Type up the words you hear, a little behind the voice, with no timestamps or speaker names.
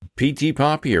PT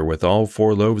Pop here with all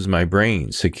four lobes of my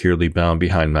brain securely bound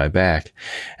behind my back,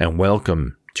 and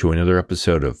welcome to another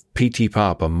episode of PT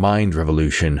Pop, a mind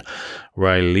revolution,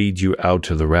 where I lead you out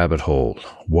to the rabbit hole,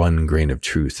 one grain of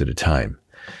truth at a time.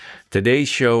 Today's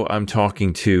show, I'm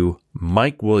talking to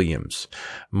Mike Williams.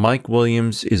 Mike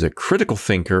Williams is a critical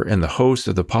thinker and the host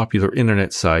of the popular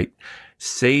internet site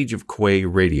Sage of Quay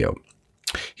Radio.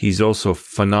 He's also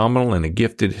phenomenal and a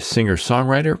gifted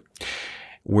singer-songwriter,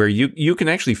 where you can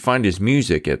actually find his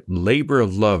music at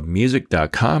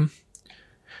laboroflovemusic.com.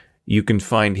 You can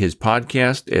find his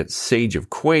podcast at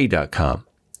sageofquay.com.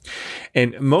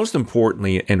 And most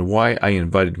importantly, and why I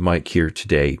invited Mike here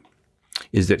today,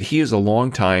 is that he is a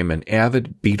longtime and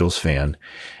avid Beatles fan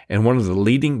and one of the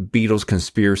leading Beatles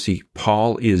conspiracy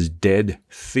Paul is dead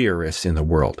theorists in the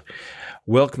world.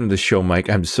 Welcome to the show, Mike.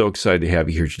 I'm so excited to have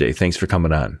you here today. Thanks for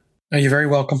coming on. You're very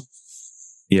welcome.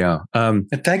 Yeah. And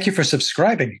thank you for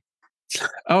subscribing.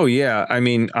 Oh, yeah. I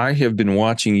mean, I have been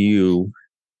watching you.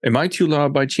 Am I too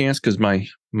loud by chance? Because my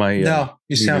no,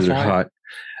 you sound fine. Hot.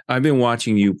 I've been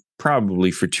watching you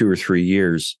probably for 2 or 3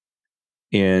 years.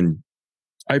 And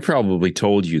I probably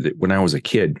told you that when I was a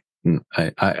kid,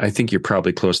 I think you're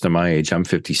probably close to my age. I'm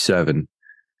 57.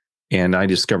 And I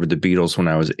discovered the Beatles when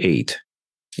I was 8.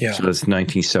 Yeah. So that's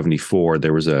 1974.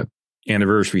 There was a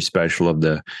anniversary special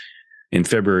in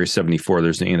February of 74,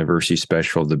 there's an anniversary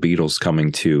special of the Beatles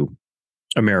coming to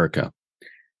America.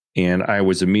 And I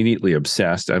was immediately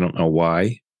obsessed. I don't know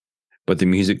why, but the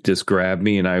music just grabbed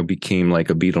me and I became like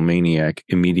a Beatlemaniac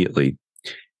immediately.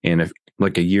 And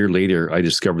like a year later, I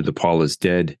discovered the Paul is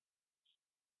dead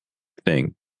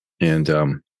thing. And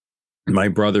my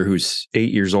brother, who's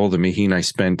 8 years older than me, he and I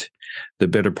spent the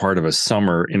better part of a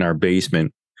summer in our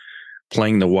basement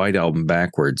playing the White Album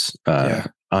backwards.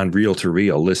 On reel to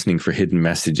reel, listening for hidden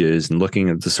messages and looking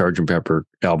at the Sgt. Pepper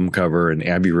album cover and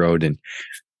Abbey Road. And,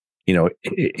 you know,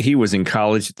 he was in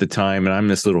college at the time and I'm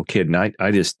this little kid. And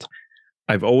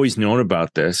I've always known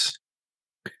about this,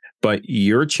 but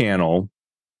your channel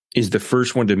is the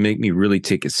first one to make me really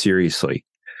take it seriously.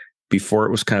 Before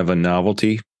it was kind of a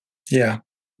novelty. Yeah.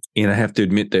 And I have to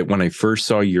admit that when I first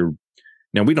saw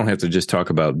now we don't have to just talk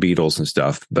about Beatles and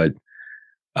stuff, but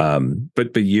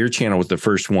your channel was the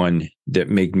first one that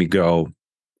made me go,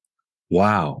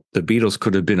 wow, the Beatles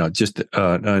could have been just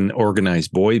an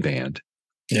organized boy band.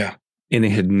 Yeah. And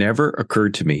it had never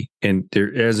occurred to me. And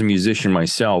there, as a musician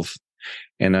myself,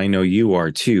 and I know you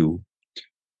are too,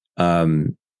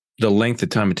 the length of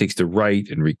time it takes to write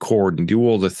and record and do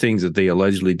all the things that they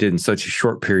allegedly did in such a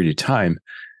short period of time,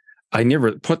 I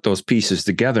never put those pieces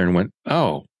together and went,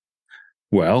 oh,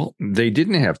 well, they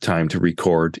didn't have time to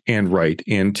record and write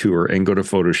and tour and go to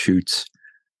photo shoots,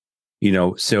 you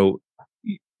know. So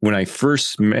when I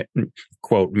first met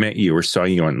you or saw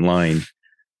you online,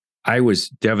 I was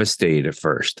devastated at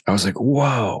first. I was like,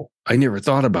 whoa, I never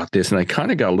thought about this. And I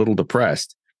kind of got a little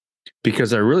depressed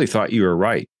because I really thought you were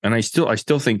right. And I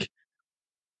still think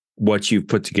what you've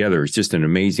put together is just an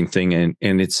amazing thing. And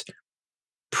it's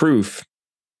proof.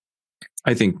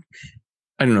 I don't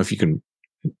know if you can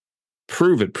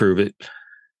prove it,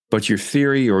 but your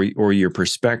theory or your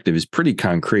perspective is pretty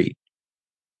concrete.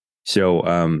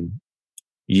 So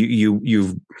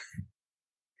you've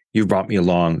brought me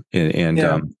along and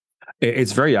yeah.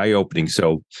 It's very eye-opening.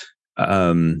 So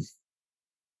what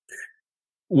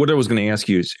I was going to ask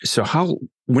you is,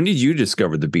 when did you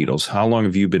discover the Beatles? How long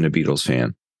have you been a Beatles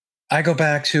fan? I go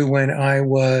back to when I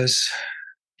was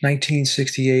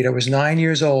 1968. I was 9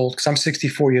 years old because I'm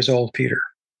 64 years old, Peter.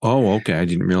 Oh, okay. I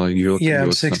didn't realize you. Yeah,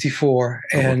 I'm 64,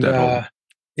 and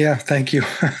yeah, thank you.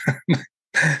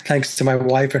 Thanks to my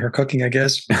wife and her cooking, I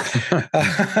guess.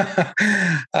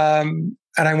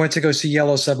 And I went to go see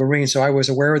Yellow Submarine, so I was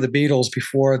aware of the Beatles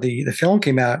before the film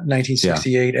came out in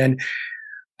 1968, and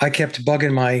I kept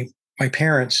bugging my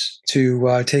parents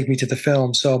to take me to the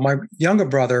film. So my younger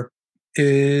brother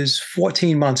is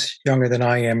 14 months younger than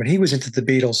I am, and he was into the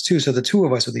Beatles too. So the two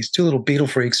of us are these two little Beatle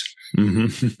freaks.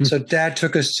 Mm-hmm. So Dad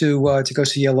took us to go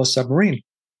see Yellow Submarine,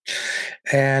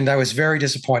 and I was very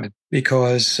disappointed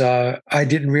because I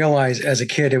didn't realize as a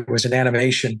kid it was an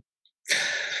animation,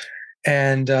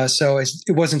 and so it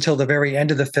wasn't until the very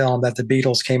end of the film that the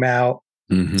Beatles came out.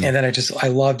 Mm-hmm. And then I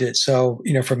loved it. So,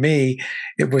 you know, for me,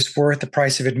 it was worth the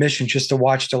price of admission just to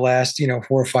watch the last, 4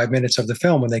 or 5 minutes of the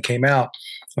film when they came out.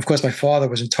 Of course, my father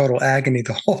was in total agony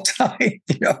the whole time,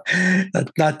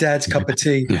 not Dad's cup of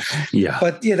tea. Yeah.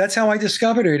 But yeah, that's how I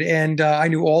discovered it. And I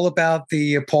knew all about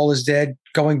the Paul is Dead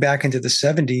going back into the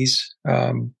 70s.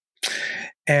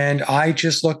 And I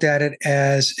just looked at it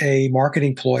as a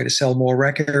marketing ploy to sell more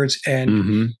records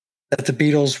and that the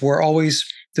Beatles were always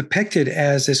depicted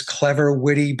as this clever,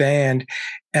 witty band,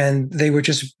 and they were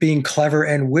just being clever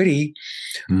and witty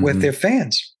with their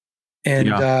fans. And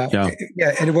yeah,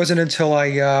 and it wasn't until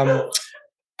I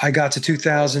got to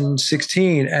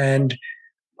 2016 and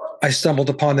I stumbled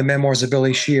upon the memoirs of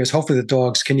Billy Shears. Hopefully the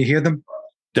dogs, can you hear them?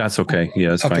 That's okay. Yeah,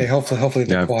 that's okay. fine. Hopefully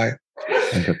they're quiet.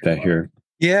 I got that here.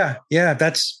 Yeah,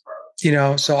 that's,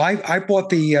 so I bought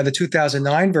the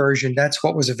 2009 version. That's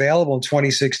what was available in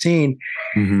 2016.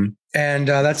 And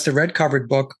that's the red covered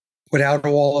book without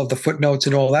all of the footnotes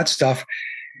and all that stuff.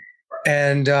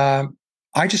 And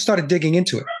I just started digging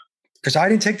into it because I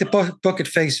didn't take the book at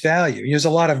face value. There's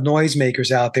a lot of noisemakers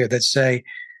out there that say,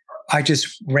 I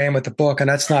just ran with the book, and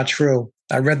that's not true.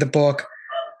 I read the book.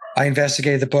 I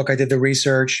investigated the book. I did the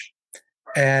research.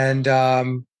 And,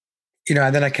 and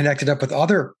then I connected up with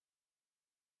other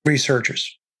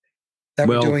researchers that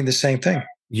were doing the same thing.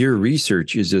 Your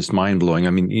research is just mind-blowing. I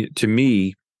mean, to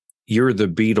me, you're the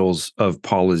Beatles of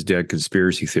Paul is dead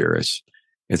conspiracy theorists,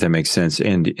 if that makes sense.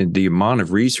 And the amount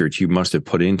of research you must have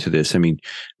put into this, I mean,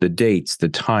 the dates, the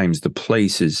times, the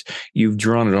places, you've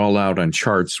drawn it all out on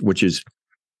charts, which is,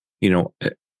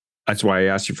 that's why I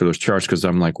asked you for those charts, because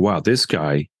I'm like, wow, this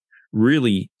guy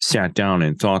really sat down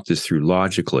and thought this through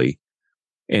logically.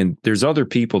 And there's other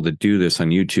people that do this on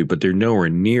YouTube, but they're nowhere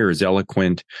near as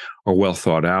eloquent or well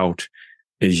thought out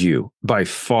as you. By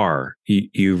far,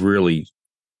 you've really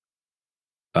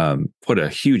put a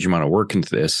huge amount of work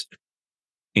into this.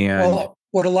 And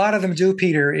what a lot of them do,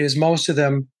 Peter, is most of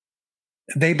them,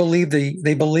 they believe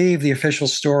the official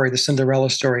story, the Cinderella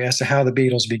story, as to how the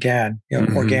Beatles began,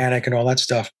 organic and all that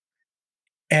stuff.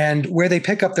 And where they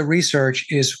pick up the research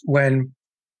is when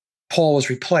Paul was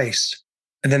replaced.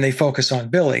 And then they focus on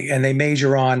Billy, and they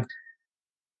major on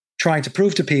trying to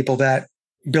prove to people that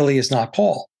Billy is not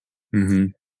Paul.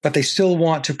 But they still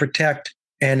want to protect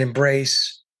and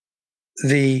embrace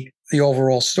the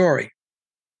overall story.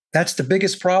 That's the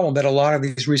biggest problem that a lot of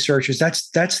these researchers,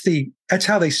 that's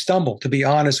how they stumble, to be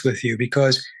honest with you,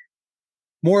 because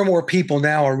more and more people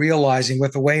now are realizing,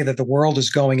 with the way that the world is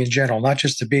going in general, not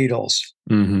just the Beatles,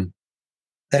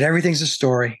 that everything's a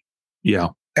story. Yeah.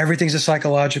 Everything's a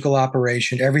psychological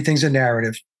operation. Everything's a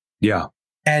narrative. Yeah.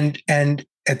 And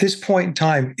at this point in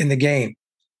time in the game,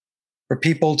 for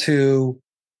people to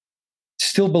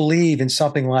still believe in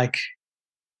something like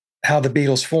how the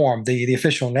Beatles formed, the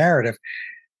official narrative,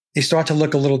 they start to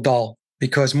look a little dull,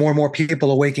 because more and more people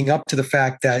are waking up to the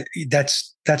fact that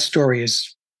that story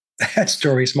is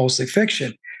mostly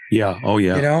fiction. Yeah. Oh,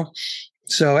 yeah.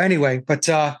 So anyway, but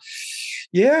like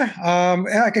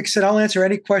I said, I'll answer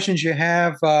any questions you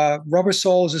have. Rubber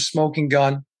Soul is a smoking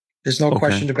gun. There's no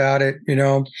question about it.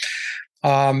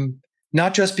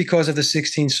 Not just because of the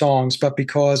 16 songs, but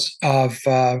because of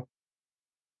the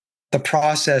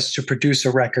process to produce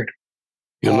a record.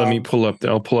 Yeah, let me pull up.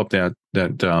 I'll pull up that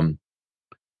the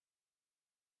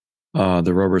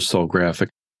Rubber Soul graphic.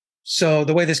 So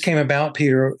the way this came about,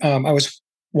 Peter, I was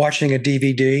watching a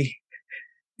DVD.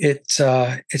 It's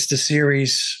the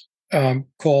series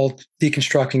called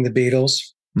Deconstructing the Beatles,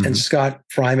 and Scott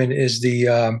Fryman is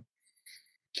the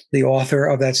author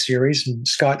of that series. And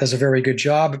Scott does a very good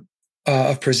job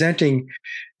of presenting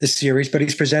the series, but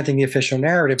he's presenting the official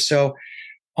narrative. So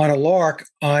on a lark,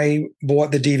 I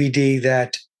bought the DVD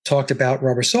that talked about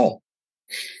Rubber Soul.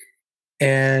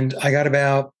 And I got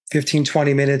about 15,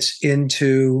 20 minutes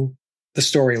into the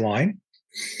storyline,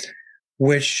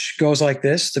 which goes like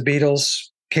this. The Beatles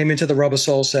came into the Rubber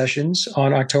Soul sessions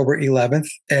on October 11th,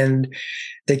 and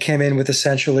they came in with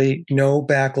essentially no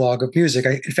backlog of music.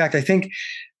 In fact, I think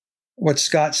what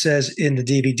Scott says in the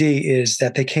DVD is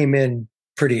that they came in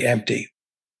pretty empty.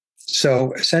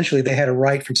 So essentially, they had to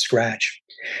write from scratch.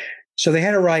 So they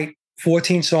had to write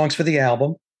 14 songs for the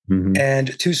album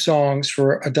and 2 songs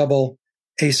for a double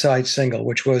A-side single,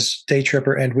 which was Day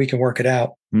Tripper and We Can Work It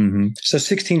Out. So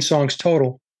 16 songs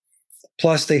total.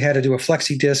 Plus, they had to do a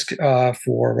flexi disc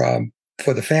for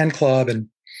the fan club, and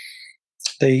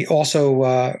they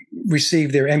also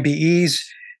received their MBEs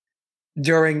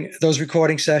during those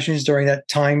recording sessions during that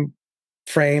time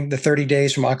frame, the 30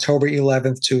 days from October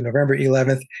 11th to November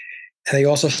 11th. And they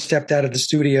also stepped out of the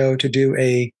studio to do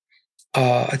a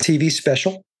TV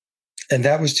special, and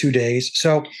that was 2 days.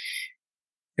 So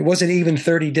it wasn't even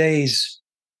 30 days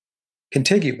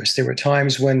contiguous. There were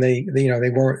times when they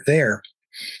weren't there.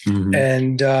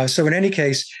 And so in any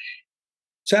case,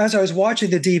 so as I was watching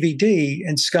the DVD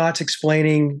and Scott's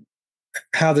explaining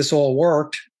how this all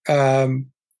worked, how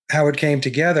it came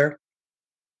together,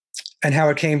 and how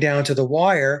it came down to the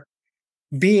wire,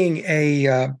 being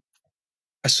a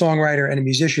songwriter and a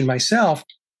musician myself,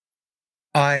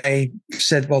 I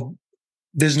said, well,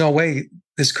 there's no way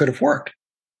this could have worked.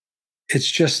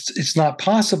 It's not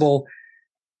possible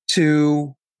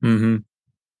to come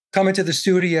into the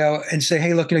studio and say,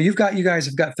 hey, look, you guys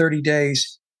have got 30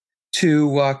 days to,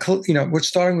 we're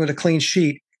starting with a clean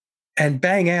sheet and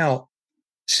bang out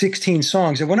 16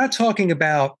 songs. And we're not talking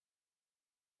about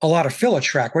a lot of filler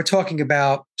track. We're talking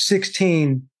about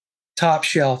 16 top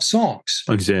shelf songs.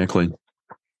 Exactly.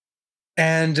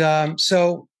 And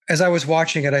so as I was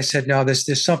watching it, I said, no,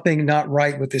 there's something not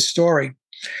right with this story.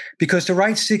 Because to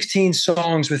write 16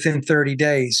 songs within 30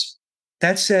 days,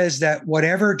 that says that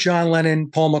whatever John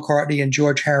Lennon, Paul McCartney, and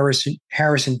George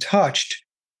Harrison touched,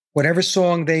 whatever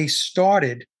song they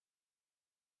started,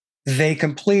 they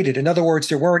completed. In other words,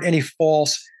 there weren't any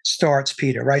false starts,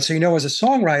 Peter, right? So, as a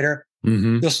songwriter,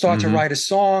 you'll start to write a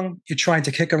song, you're trying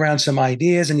to kick around some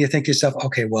ideas, and you think to yourself,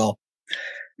 okay, well,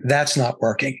 that's not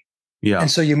working. Yeah. And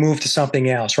so you move to something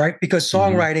else, right? Because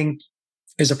songwriting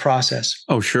is a process.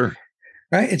 Oh, sure.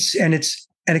 Right. And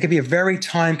it can be a very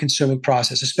time-consuming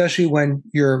process, especially when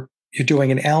you're doing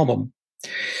an album.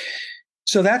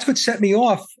 So that's what set me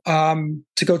off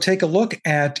to go take a look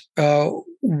at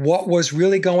what was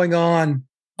really going on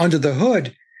under the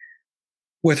hood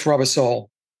with Rubber Soul.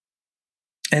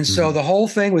 And so the whole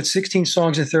thing with 16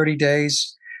 songs in 30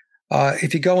 days,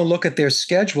 if you go and look at their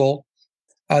schedule,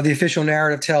 the official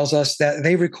narrative tells us that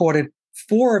they recorded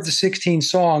 4 of the 16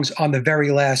 songs on the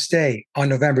very last day, on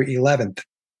November 11th,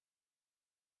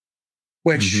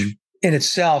 which in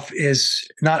itself is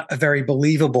not a very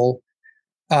believable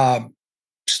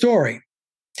story.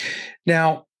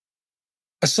 Now,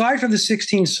 aside from the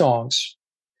 16 songs,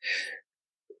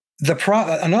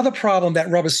 another problem that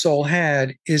Rubber Soul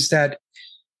had is that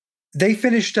they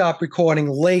finished up recording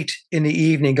late in the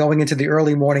evening, going into the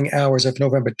early morning hours of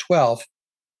November 12th.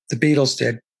 The Beatles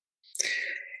did.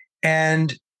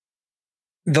 And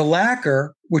the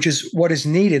lacquer, which is what is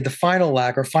needed, the final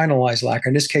lacquer, finalized lacquer,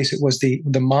 in this case, it was the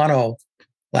mono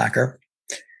lacquer,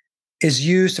 is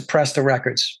used to press the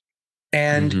records.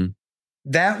 And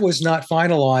that was not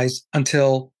finalized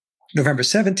until November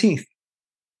 17th.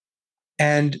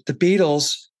 And the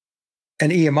Beatles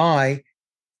and EMI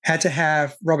had to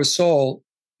have Rubber Soul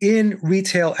in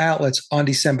retail outlets on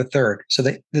December 3rd. So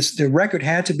the record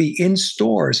had to be in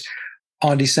stores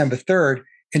on December 3rd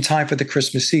in time for the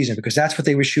Christmas season, because that's what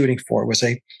they were shooting for. It was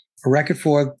a record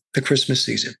for the Christmas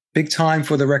season. Big time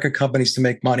for the record companies to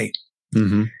make money.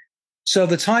 So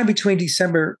the time between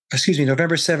November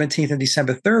 17th and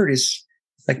December 3rd is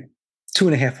like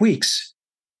 2.5 weeks.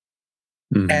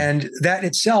 And that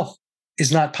itself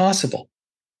is not possible.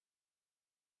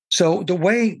 So the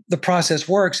way the process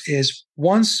works is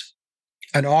once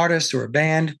an artist or a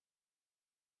band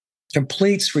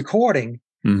completes recording,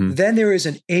 then there is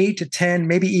an 8 to 10,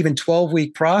 maybe even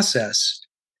 12-week process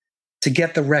to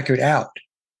get the record out,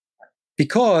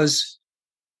 because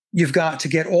you've got to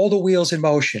get all the wheels in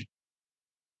motion.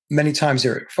 Many times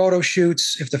there are photo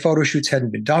shoots. If the photo shoots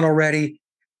hadn't been done already,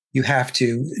 you have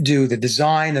to do the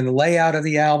design and the layout of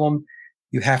the album.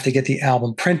 You have to get the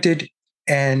album printed.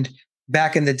 And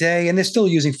back in the day, and they're still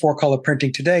using 4-color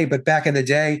printing today, but back in the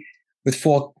day with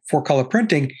 4-color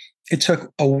printing, it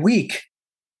took a week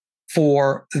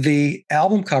for the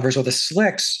album covers or the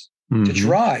slicks to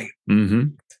dry.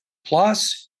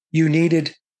 Plus, you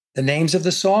needed the names of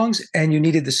the songs and you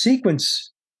needed the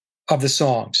sequence of the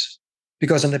songs.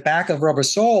 Because on the back of Rubber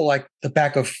Soul, like the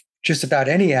back of just about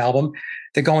any album,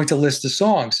 they're going to list the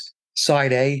songs.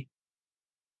 Side A,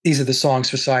 these are the songs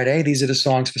for side A, these are the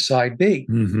songs for side B.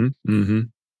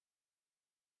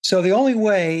 So the only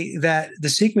way that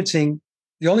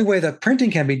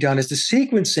printing can be done is the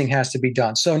sequencing has to be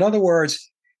done. So in other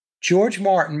words, George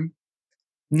Martin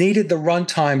needed the run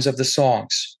times of the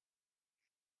songs.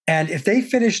 And if they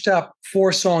finished up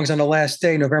 4 songs on the last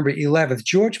day, November 11th,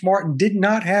 George Martin did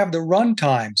not have the run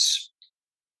times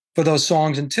for those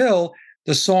songs until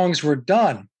the songs were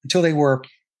done, until they were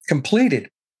completed,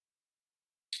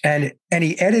 and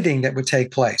any editing that would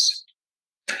take place.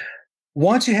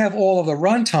 Once you have all of the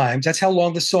run times, that's how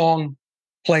long the song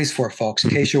plays for, folks,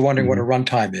 in case you're wondering what a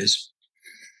runtime is.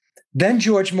 Then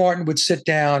George Martin would sit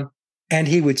down and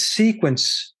he would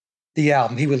sequence the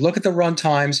album. He would look at the run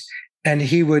times and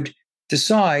he would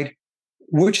decide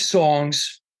which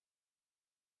songs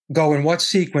go in what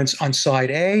sequence on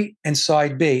side A and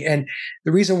side B. And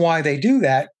the reason why they do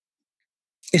that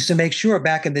is to make sure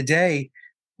back in the day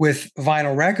with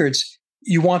vinyl records,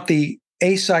 you want the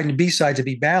A side and B side to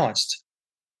be balanced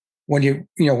when you're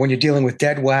dealing with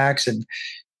dead wax and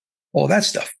all that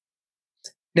stuff.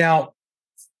 Now,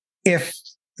 if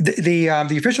the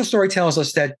official story tells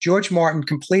us that George Martin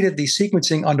completed the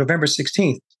sequencing on November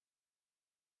 16th,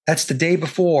 that's the day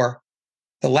before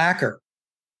the lacquer,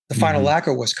 the final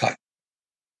lacquer was cut.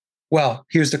 Well,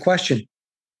 here's the question.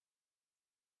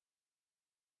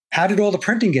 How did all the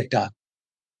printing get done?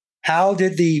 How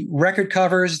did the record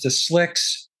covers, the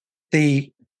slicks,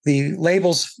 the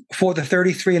labels for the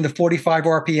 33 and the 45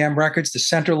 RPM records, the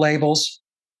center labels,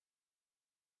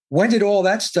 when did all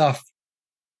that stuff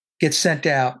get sent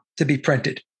out to be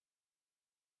printed?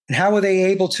 And how were they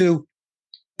able to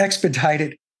expedite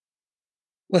it,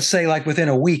 let's say like within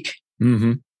a week?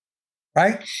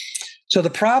 Right? So the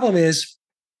problem is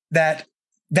that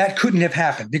couldn't have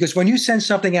happened, because when you send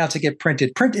something out to get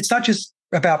printed, it's not just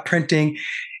about printing.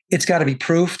 It's got to be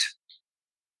proofed.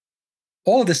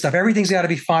 All of this stuff, everything's got to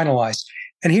be finalized.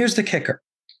 And here's the kicker.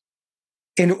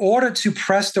 In order to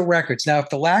press the records, now, if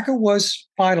the lacquer was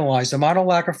finalized, the mono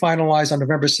lacquer finalized on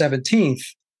November 17th,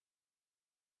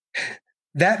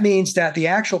 that means that the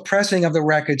actual pressing of the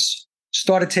records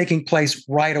started taking place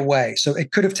right away. So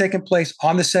it could have taken place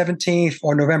on the 17th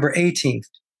or November 18th.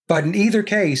 But in either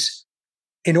case,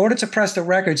 in order to press the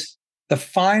records, the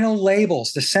final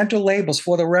labels, the center labels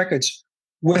for the records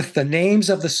with the names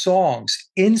of the songs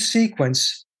in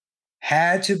sequence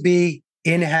had to be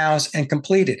in-house and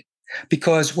completed.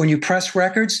 Because when you press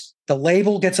records, the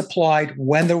label gets applied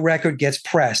when the record gets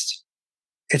pressed.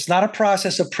 It's not a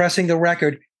process of pressing the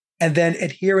record and then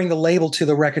adhering the label to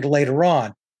the record later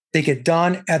on. They get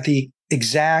done at the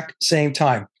exact same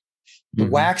time. The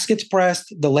wax gets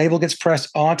pressed, the label gets pressed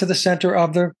onto the center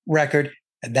of the record,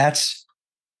 and that's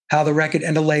how the record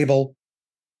and the label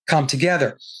come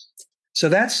together. So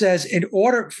that says in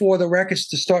order for the records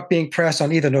to start being pressed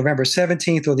on either November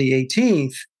 17th or the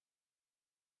 18th,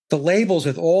 the labels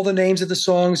with all the names of the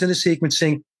songs and the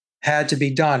sequencing had to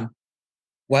be done.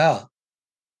 Well,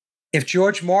 if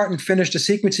George Martin finished the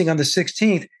sequencing on the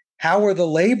 16th, how were the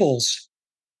labels,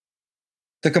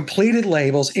 the completed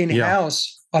labels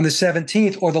in-house on the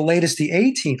 17th or the latest the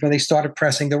 18th when they started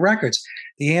pressing the records?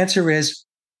 The answer is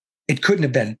it couldn't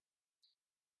have been.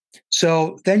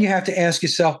 So then you have to ask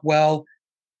yourself, well,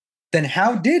 then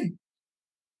how did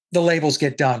the labels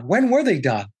get done? When were they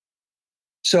done?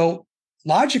 So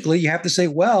logically, you have to say,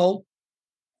 well,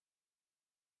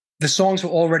 the songs were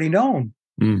already known.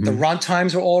 The run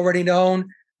times were already known.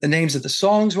 The names of the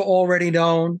songs were already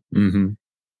known.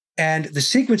 And the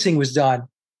sequencing was done.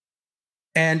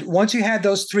 And once you had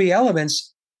those three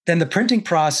elements, then the printing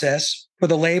process for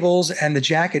the labels and the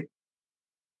jacket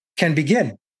can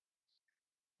begin.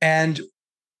 And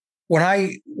what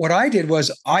I did was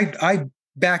I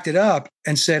backed it up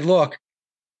and said, look,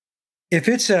 if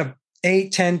it's a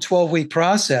 8, 10, 12-week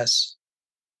process,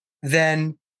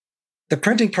 then the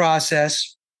printing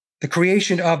process, the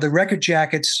creation of the record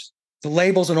jackets, the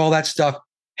labels and all that stuff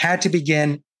had to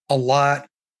begin a lot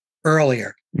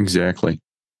earlier. Exactly.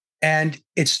 And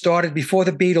it started before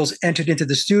the Beatles entered into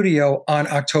the studio on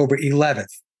October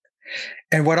 11th.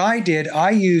 And what I did, I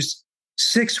used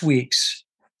 6 weeks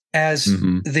as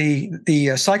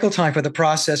the cycle time for the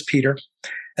process, Peter.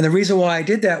 And the reason why I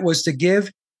did that was to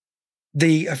give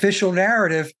the official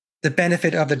narrative the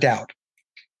benefit of the doubt.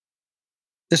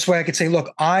 This way I could say,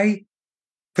 look, I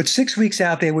put 6 weeks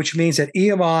out there, which means that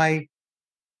EMI,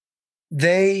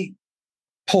 they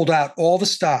pulled out all the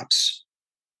stops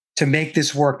to make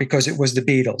this work because it was the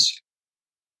Beatles.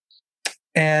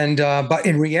 And but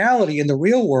in reality, in the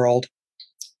real world,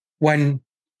 when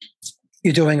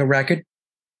you're doing a record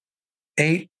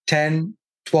 8, 10,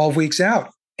 12 weeks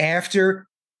out after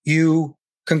you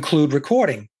conclude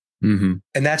recording, and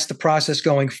that's the process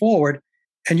going forward.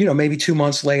 And, maybe 2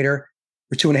 months later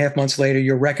or 2.5 months later,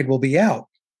 your record will be out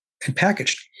and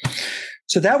packaged.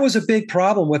 So that was a big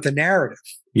problem with the narrative.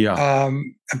 A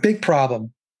big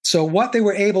problem. So what they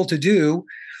were able to do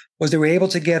was they were able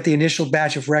to get the initial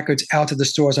batch of records out to the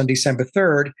stores on December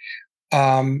 3rd,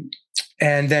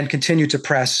 and then continue to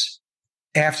press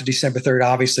after December 3rd,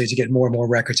 obviously, to get more and more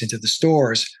records into the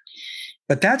stores.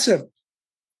 But that's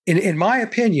in my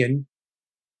opinion,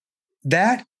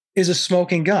 that is a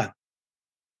smoking gun.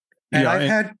 And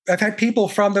I've had people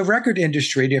from the record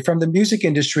industry, from the music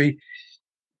industry,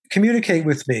 communicate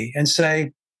with me and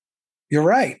say, "You're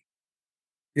right.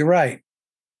 You're right."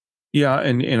 Yeah,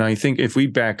 and I think if we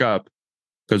back up,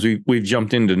 because we've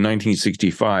jumped into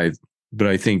 1965, but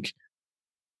I think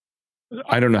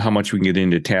I don't know how much we can get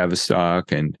into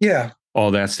Tavistock and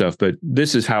all that stuff, but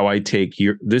this is how I take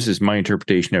this is my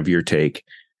interpretation of your take,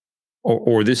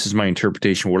 or this is my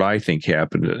interpretation of what I think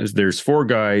happened. There's 4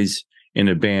 guys in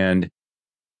a band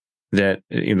that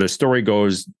the story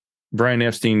goes, Brian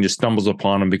Epstein just stumbles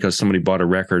upon him because somebody bought a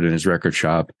record in his record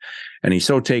shop, and he's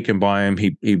so taken by him,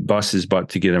 he busts his butt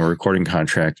to get him a recording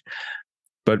contract.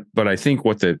 But I think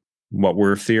what the what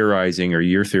we're theorizing, or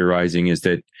you're theorizing, is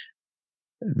that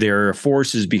there are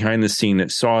forces behind the scene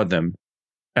that saw them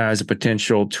as a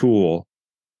potential tool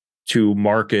to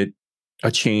market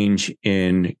a change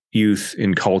in youth,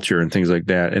 in culture, and things like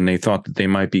that. And they thought that they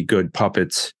might be good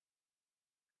puppets.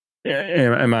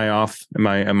 Am I off? Am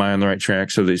I on the right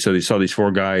track? So they saw these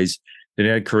four guys that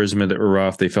had charisma, that were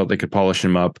rough. They felt they could polish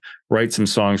them up, write some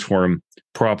songs for them,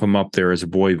 prop them up there as a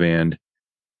boy band,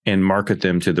 and market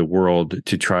them to the world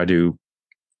to try to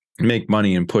make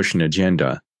money and push an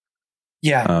agenda.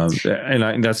 Yeah.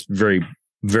 That's very,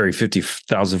 very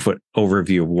 50,000 foot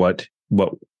overview of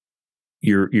what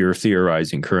you're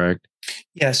theorizing, correct?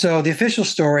 Yeah. So the official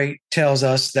story tells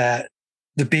us that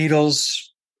the Beatles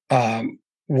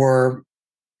were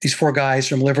these four guys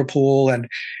from Liverpool, and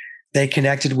they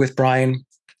connected with Brian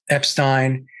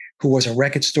Epstein, who was a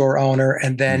record store owner.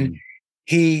 And then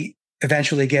he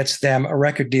eventually gets them a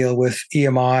record deal with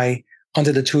EMI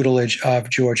under the tutelage of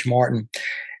George Martin.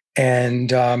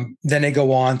 And then they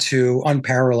go on to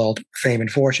unparalleled fame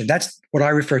and fortune. That's what I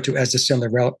refer to as the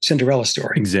Cinderella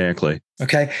story. Exactly.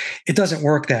 Okay. It doesn't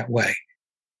work that way.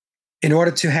 In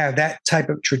order to have that type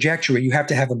of trajectory, you have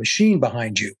to have a machine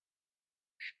behind you.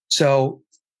 So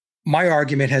my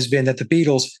argument has been that the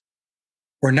Beatles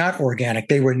were not organic.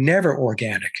 They were never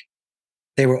organic.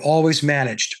 They were always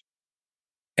managed.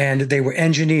 And they were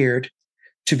engineered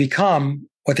to become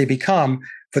what they become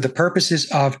for the purposes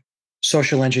of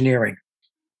social engineering.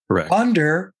 Correct.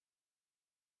 Under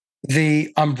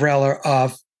the umbrella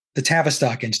of the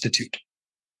Tavistock Institute.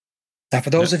 Now, for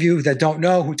those of you that don't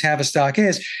know who Tavistock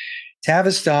is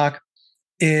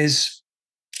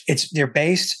they're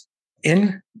based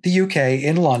in the UK,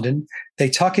 in London. They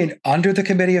tuck in under the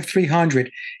Committee of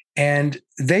 300, and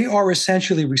they are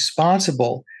essentially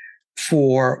responsible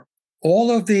for all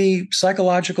of the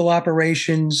psychological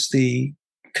operations, the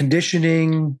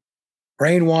conditioning,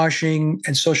 brainwashing,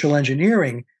 and social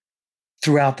engineering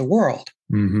throughout the world.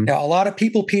 Mm-hmm. Now, a lot of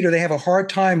people, Peter, they have a hard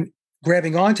time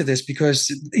grabbing onto this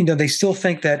because, they still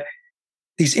think that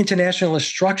these internationalist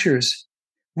structures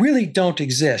really don't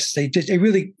exist. They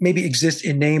really maybe exist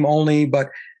in name only, but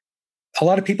a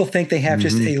lot of people think they have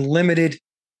just a limited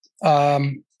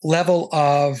level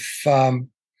of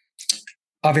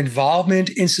involvement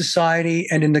in society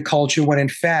and in the culture, when in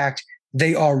fact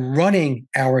they are running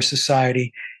our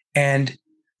society and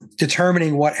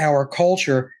determining what our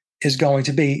culture is going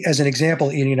to be. As an example,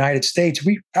 in the United States,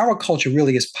 our culture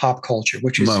really is pop culture,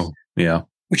 which is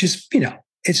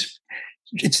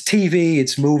it's TV,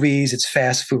 it's movies, it's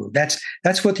fast food.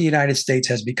 That's what the United States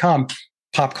has become,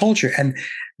 pop culture, and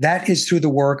that is through the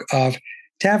work of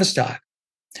Tavistock.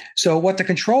 So what the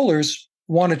controllers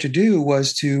wanted to do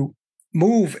was to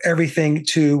move everything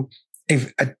to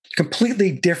a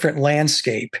completely different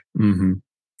landscape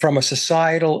from a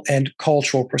societal and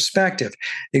cultural perspective.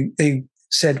 They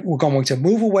said, we're going to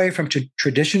move away from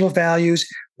traditional values.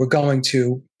 We're going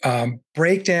to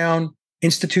break down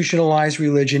institutionalized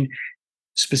religion,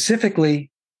 specifically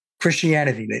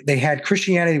Christianity. They had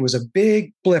Christianity was a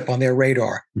big blip on their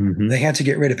radar. They had to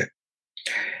get rid of it.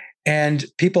 And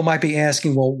people might be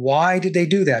asking, well, why did they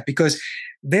do that? Because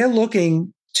they're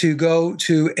looking to go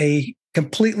to a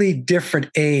completely different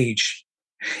age.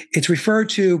 It's referred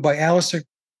to by Aleister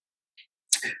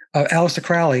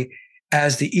Crowley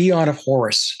as the Eon of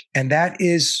Horus, and that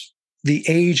is the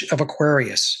age of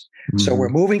Aquarius. So we're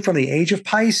moving from the age of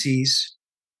Pisces,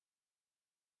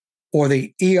 or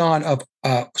the Eon of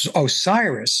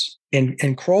Osiris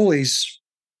in Crowley's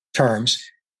terms,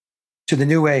 to the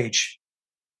new age.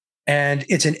 And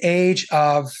it's an age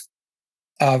of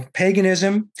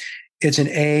paganism. It's an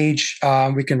age,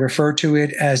 we can refer to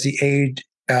it as the age,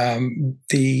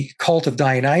 the cult of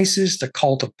Dionysus, the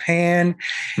cult of Pan.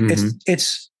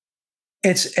 It's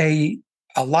a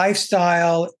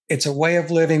lifestyle. It's a way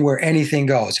of living where anything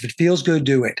goes. If it feels good,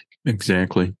 do it.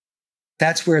 Exactly.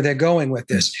 That's where they're going with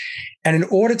this. And in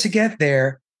order to get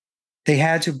there, they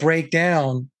had to break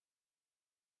down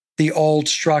the old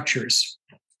structures.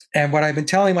 And what I've been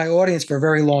telling my audience for a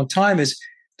very long time is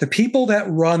the people that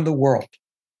run the world,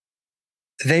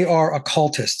 they are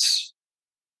occultists.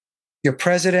 Your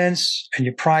presidents and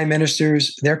your prime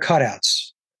ministers, they're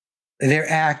cutouts. They're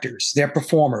actors. They're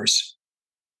performers.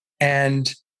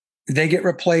 And they get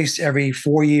replaced every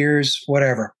 4 years,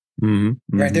 whatever.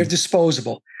 Right? They're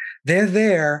disposable. They're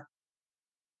there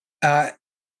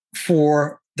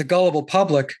for the gullible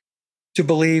public to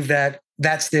believe that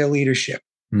that's their leadership.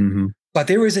 But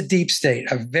there is a deep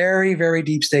state, a very, very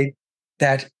deep state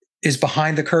that is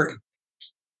behind the curtain.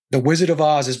 The Wizard of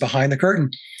Oz is behind the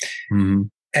curtain.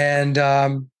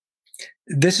 And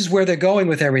this is where they're going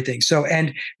with everything. So,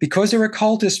 and because they're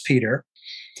occultists, Peter,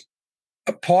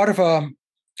 a part of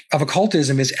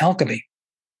occultism is alchemy.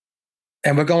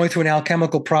 And we're going through an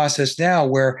alchemical process now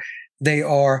where they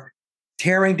are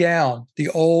tearing down the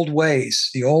old ways,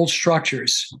 the old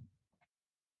structures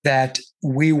that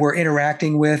we were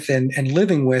interacting with and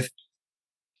living with,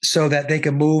 so that they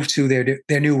can move to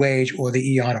their new age, or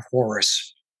the Eon of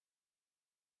Horus.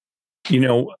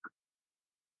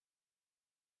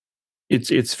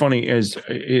 It's funny, as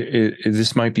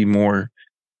this might be more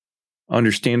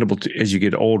understandable as you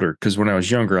get older, because when I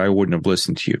was younger, I wouldn't have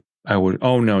listened to you. I would,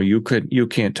 oh no, you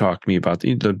can't talk to me about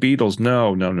the Beatles.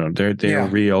 No, they're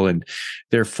real, and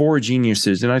they're four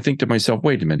geniuses. And I think to myself,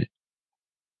 wait a minute,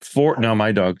 now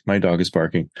my dog is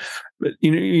barking. But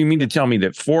you mean to tell me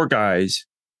that four guys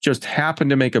just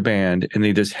happened to make a band, and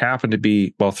they just happen to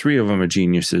be, well, three of them are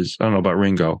geniuses. I don't know about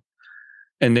Ringo.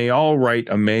 And they all write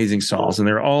amazing songs, and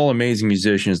they're all amazing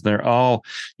musicians. And they're all,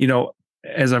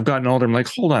 as I've gotten older, I'm like,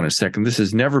 hold on a second. This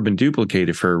has never been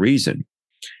duplicated for a reason.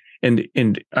 And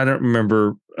I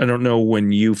don't know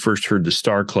when you first heard the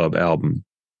Star Club album,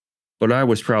 but I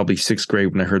was probably sixth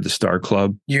grade when I heard the Star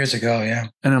Club. Years ago, yeah.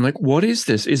 And I'm like, what is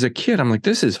this? As a kid, I'm like,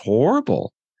 this is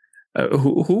horrible.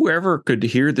 Whoever could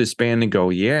hear this band and go,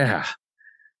 yeah,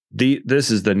 this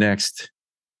is the next,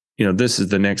 this is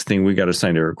the next thing, we got to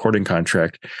sign a recording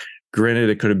contract.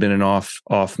 Granted, it could have been an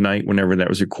off night whenever that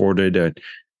was recorded.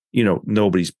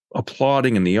 Nobody's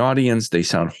applauding in the audience. They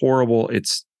sound horrible.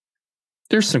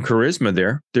 There's some charisma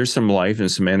there. There's some life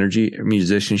and some energy,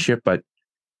 musicianship, but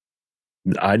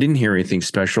I didn't hear anything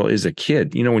special as a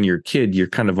kid. When you're a kid, you're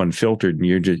kind of unfiltered,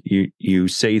 and you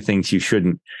say things you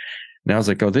shouldn't. And I was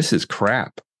like, oh, this is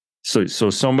crap. So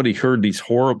somebody heard this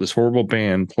horrible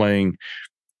band playing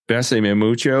Bese Me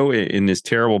Mucho in this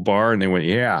terrible bar, and they went,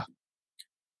 yeah,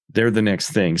 they're the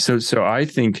next thing. So I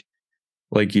think,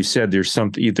 like you said, there's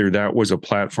something, either that was a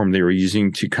platform they were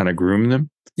using to kind of groom them.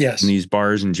 Yes. In these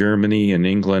bars in Germany and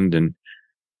England, and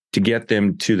to get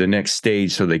them to the next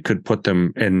stage so they could put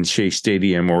them in Shea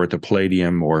Stadium or at the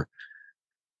Palladium, or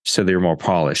so they're more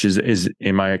polished.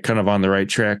 Am I kind of on the right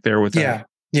track there with that?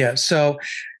 Yeah. So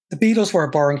the Beatles were a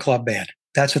bar and club band.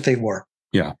 That's what they were.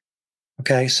 Yeah.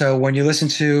 Okay. So when you listen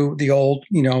to the old,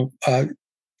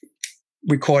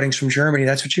 recordings from Germany,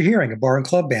 that's what you're hearing, a bar and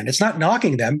club band. It's not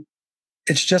knocking them.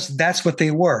 It's just, that's what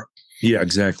they were. Yeah,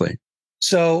 exactly.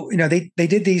 So, they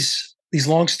did these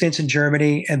long stints in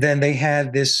Germany, and then they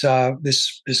had this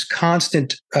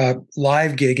constant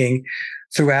live gigging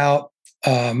throughout,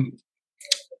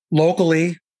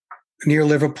 locally near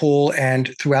Liverpool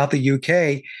and throughout the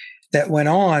UK, that went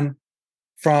on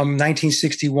from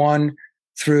 1961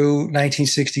 through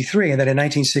 1963, and then in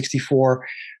 1964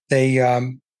 they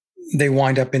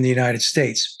wind up in the United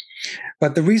States.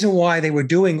 But the reason why they were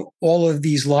doing all of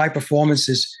these live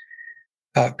performances,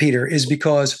 Peter, is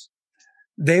because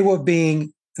they were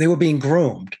being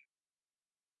groomed.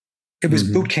 It was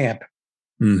boot camp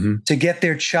to get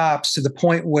their chops to the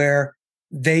point where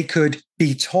they could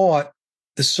be taught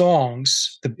the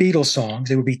songs, the Beatles songs.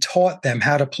 They would be taught them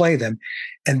how to play them,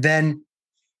 and then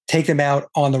take them out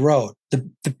on the road. The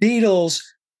Beatles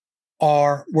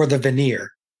were the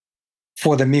veneer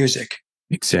for the music.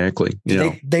 Exactly.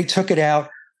 They took it out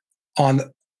on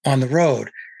the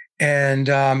road, and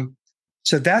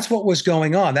so that's what was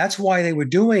going on. That's why they were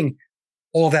doing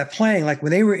all that playing. Like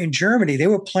when they were in Germany, they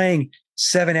were playing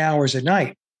 7 hours a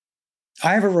night.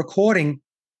 I have a recording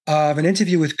of an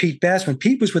interview with Pete Best when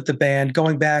Pete was with the band,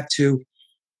 going back to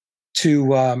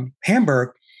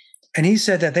Hamburg, and he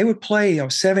said that they would play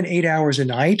 7-8 hours a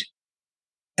night,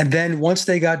 and then once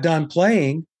they got done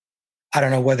playing, I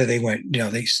don't know whether they went,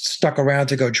 they stuck around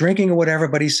to go drinking or whatever,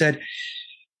 but he said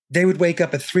they would wake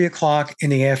up at 3:00 in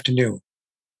the afternoon.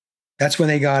 That's when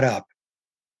they got up,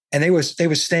 and they were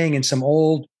staying in some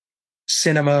old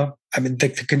cinema. I mean, the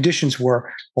conditions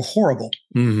were horrible.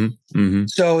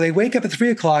 So they wake up at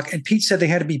 3:00, and Pete said they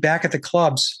had to be back at the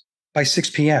clubs by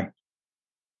 6 p.m.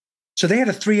 So they had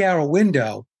a 3-hour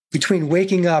window between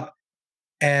waking up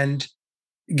and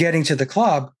getting to the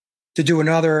club to do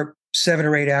another 7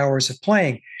 or 8 hours of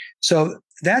playing. So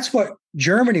that's what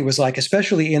Germany was like,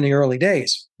 especially in the early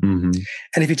days. And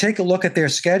if you take a look at their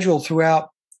schedule throughout,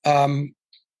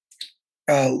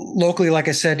 locally, like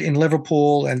I said, in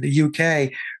Liverpool and the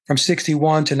UK, from 61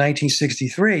 to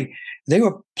 1963, they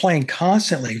were playing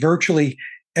constantly, virtually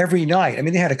every night. I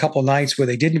mean, they had a couple of nights where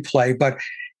they didn't play, but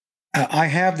I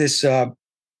have this.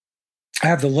 I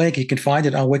have the link. You can find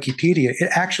it on Wikipedia. It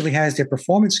actually has their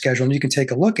performance schedule, and you can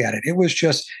take a look at it. It was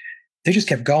just, they just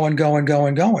kept going.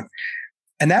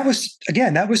 And that was,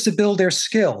 again, that was to build their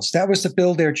skills. That was to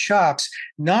build their chops,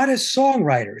 not as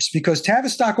songwriters, because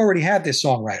Tavistock already had their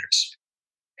songwriters.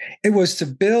 It was to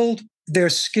build their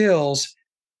skills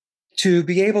to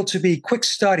be able to be quick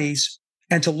studies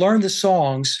and to learn the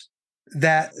songs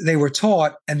that they were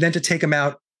taught, and then to take them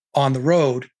out on the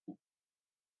road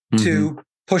to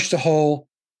push the whole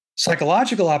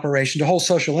psychological operation, the whole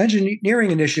social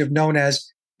engineering initiative known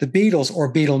as the Beatles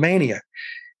or Beatlemania.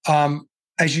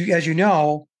 As you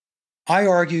know, I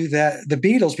argue that the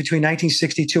Beatles between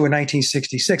 1962 and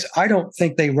 1966, I don't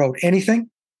think they wrote anything.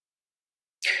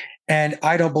 And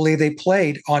I don't believe they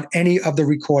played on any of the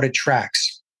recorded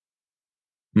tracks.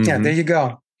 Yeah, there you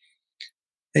go.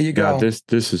 There you go. God,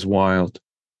 this is wild.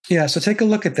 Yeah, so take a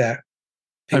look at that.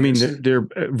 Peter. I mean, they're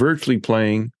virtually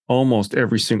playing almost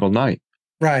every single night.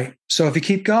 Right. So if you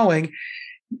keep going,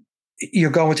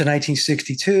 you're going to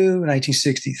 1962,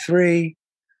 1963.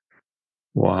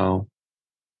 Wow.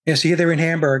 Yeah, so they're in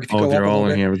Hamburg. If you they're all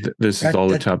in Hamburg. This is all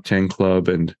the top 10 club.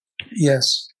 And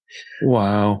yes.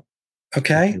 Wow.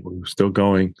 Okay. We're still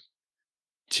going.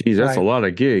 Geez, that's a lot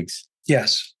of gigs.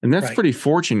 Yes. And that's pretty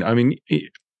fortunate. I mean,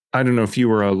 I don't know if you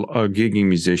were a gigging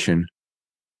musician.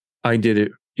 I did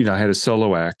it, I had a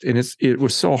solo act, and it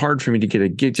was so hard for me to get a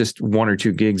gig, just one or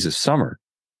two gigs a summer.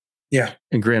 Yeah.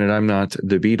 And granted, I'm not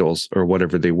the Beatles or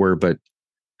whatever they were, but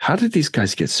how did these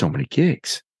guys get so many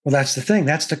gigs? Well, that's the thing.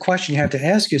 That's the question you have to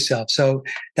ask yourself. So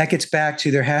that gets back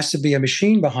to there has to be a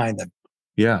machine behind them.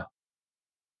 Yeah.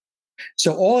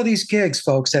 So all of these gigs,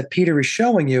 folks, that Peter is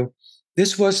showing you,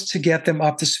 this was to get them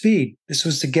up to speed. This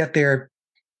was to get the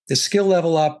skill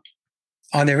level up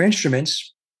on their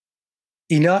instruments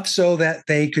enough so that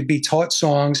they could be taught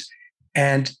songs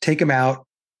and take them out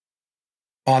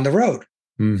on the road.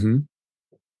 Mm-hmm.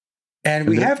 And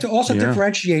we have to also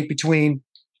differentiate between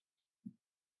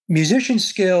musician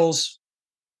skills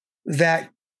that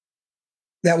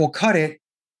will cut it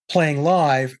playing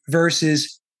live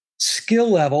versus skill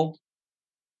level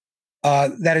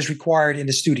that is required in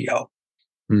the studio.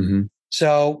 Mm-hmm.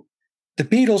 So the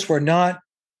Beatles were not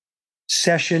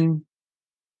session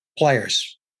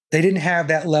players. They didn't have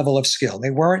that level of skill.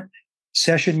 They weren't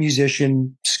session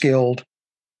musician skilled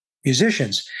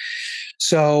musicians.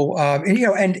 So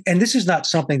and this is not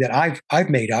something that I've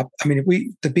made up. I mean,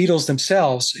 the Beatles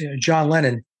themselves, John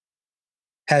Lennon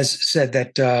has said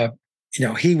that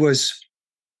he was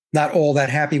not all that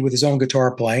happy with his own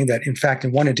guitar playing. That in fact,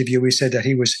 in one interview, he said that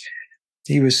he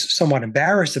was somewhat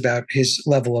embarrassed about his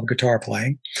level of guitar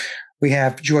playing. We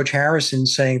have George Harrison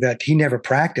saying that he never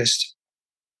practiced.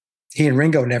 He and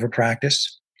Ringo never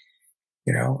practiced.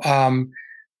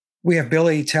 We have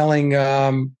Billy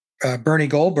telling Bernie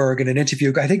Goldberg in an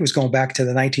interview, I think it was going back to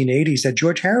the 1980s, that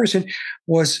George Harrison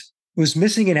was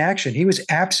missing in action. He was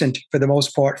absent for the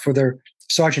most part for their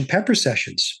Sgt. Pepper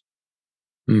sessions.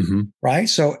 Mm-hmm. Right?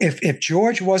 So if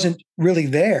George wasn't really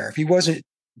there, if he wasn't,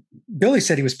 Billy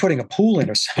said he was putting a pool in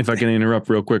or something. If I can interrupt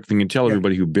real quick, you can tell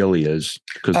everybody who Billy is,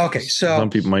 because some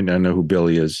people might not know who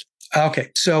Billy is. Okay,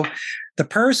 so the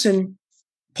person,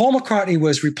 Paul McCartney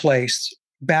was replaced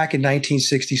back in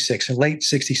 1966, in late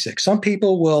 66. Some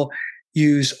people will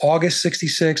use August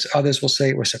 66. Others will say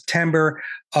it was September.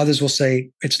 Others will say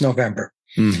it's November.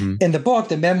 Mm-hmm. In the book,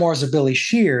 The Memoirs of Billy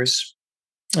Shears,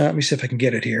 let me see if I can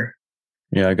get it here.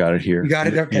 Yeah, I got it here. You got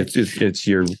it? Okay. It's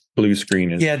your blue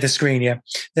screen. Yeah, the screen, yeah.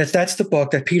 That's the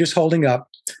book that Peter's holding up.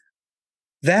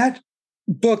 That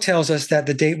book tells us that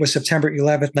the date was September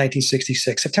 11th,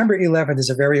 1966. September 11th is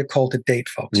a very occulted date,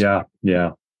 folks. Yeah.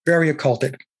 Very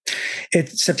occulted.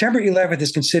 September 11th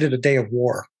is considered a day of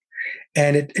war.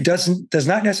 And it does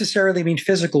not necessarily mean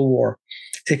physical war.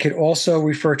 It could also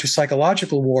refer to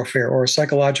psychological warfare or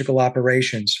psychological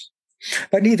operations.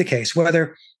 But in either case,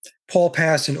 whether Paul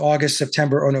passed in August,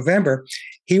 September, or November,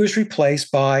 he was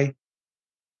replaced by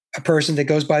a person that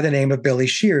goes by the name of Billy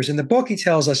Shears. In the book, he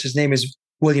tells us his name is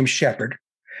William Shepard.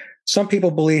 Some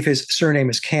people believe his surname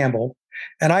is Campbell.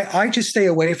 And I just stay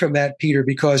away from that, Peter,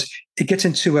 because it gets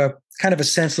into a kind of a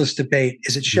senseless debate.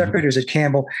 Is it Shepard or is it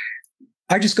Campbell?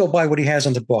 I just go by what he has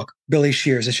on the book, Billy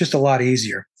Shears. It's just a lot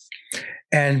easier.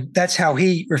 And that's how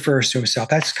he refers to himself.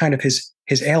 That's kind of his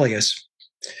alias.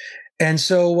 And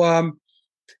so,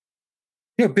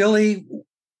 Billy,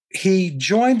 he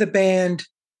joined the band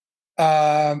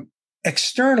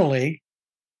externally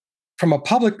from a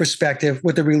public perspective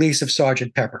with the release of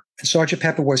Sgt. Pepper. And Sgt.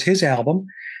 Pepper was his album.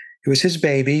 It was his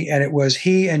baby. And it was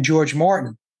he and George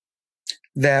Martin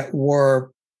that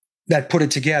put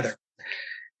it together.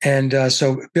 And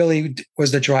so Billy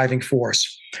was the driving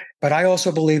force. But I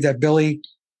also believe that Billy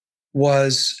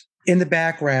was in the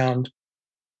background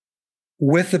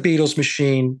with the Beatles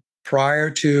machine prior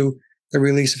to the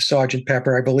release of Sergeant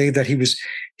Pepper. I believe that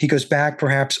he goes back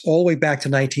perhaps all the way back to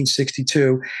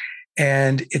 1962.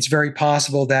 And it's very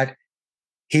possible that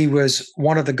he was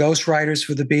one of the ghostwriters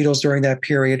for the Beatles during that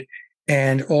period,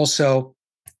 and also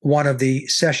one of the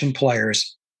session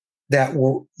players that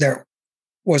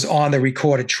was on the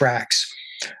recorded tracks.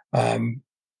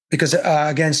 Because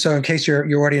again, so in case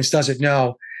your audience doesn't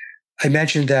know, I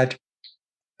mentioned that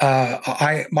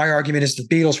my argument is the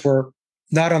Beatles were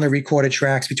not on the recorded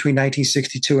tracks between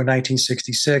 1962 and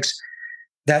 1966.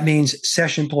 That means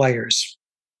session players.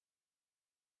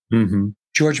 Mm-hmm.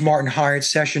 George Martin hired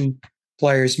session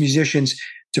players, musicians,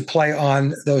 to play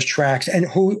on those tracks. And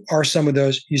who are some of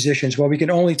those musicians? Well, we can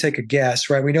only take a guess,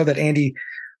 right? We know that Andy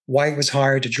White was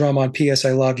hired to drum on P.S.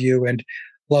 I Love You and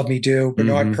Love Me Do.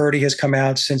 Bernard Purdy has come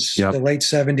out since the late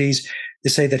 70s to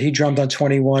say that he drummed on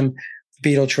 21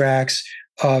 Beatle tracks.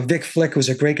 Vic Flick was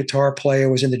a great guitar player,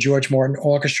 was in the George Martin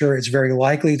Orchestra. It's very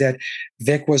likely that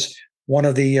Vic was one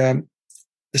of the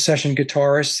session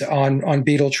guitarists on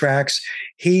Beatle tracks.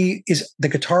 He is the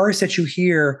guitarist that you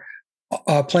hear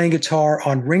playing guitar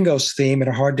on Ringo's theme in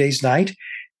A Hard Day's Night,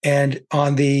 and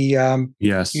on the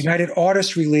United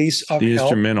Artists release of the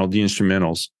Help, instrumentals.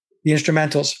 The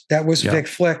instrumentals. That was Vic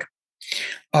Flick.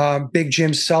 Big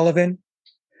Jim Sullivan.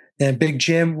 And Big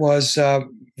Jim was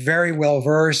very well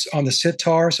versed on the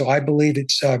sitar. So I believe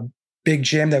it's Big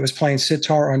Jim that was playing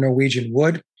sitar on Norwegian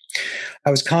Wood.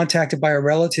 I was contacted by a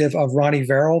relative of Ronnie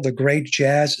Verrill, the great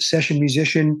jazz session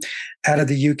musician out of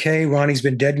the UK. Ronnie's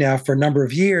been dead now for a number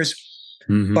of years,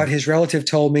 but his relative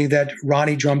told me that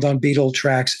Ronnie drummed on Beatle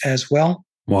tracks as well.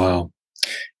 Wow.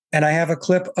 And I have a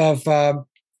clip of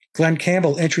Glenn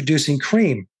Campbell introducing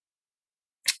Cream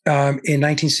in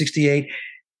 1968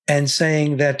 and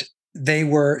saying that they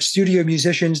were studio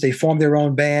musicians, they formed their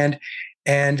own band,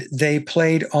 and they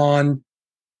played on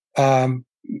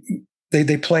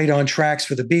they played on tracks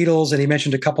for the Beatles, and he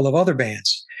mentioned a couple of other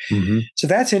bands. So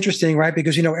that's interesting, right?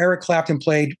 Because, Eric Clapton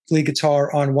played lead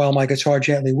guitar on While My Guitar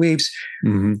Gently Weeps.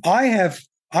 I have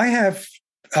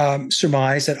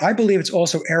surmised that I believe it's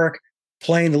also Eric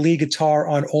playing the lead guitar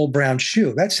on Old Brown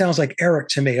Shoe. That sounds like Eric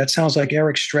to me. That sounds like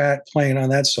Eric Stratt playing on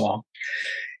that song.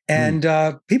 And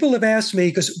people have asked me,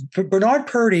 because Bernard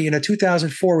Purdy in a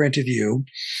 2004 interview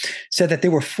said that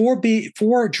there were four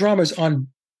drummers on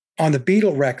the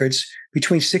Beatle records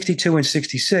between 62 and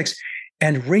 66,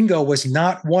 and Ringo was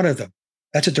not one of them.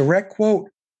 That's a direct quote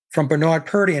from Bernard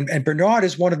Purdy. And Bernard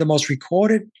is one of the most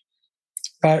recorded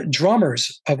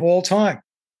drummers of all time.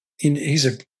 He's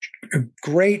a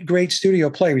great, great studio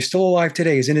player. He's still alive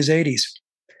today. He's in his 80s.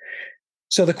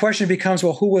 So the question becomes,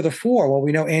 well, who were the four? Well,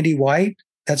 we know Andy White.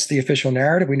 That's the official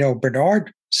narrative. We know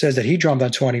Bernard says that he drummed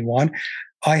on 21.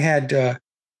 I had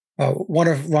one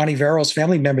of Ronnie Verrill's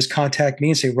family members contact me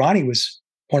and say Ronnie was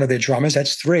one of their drummers.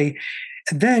 That's three.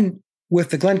 And then with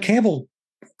the Glenn Campbell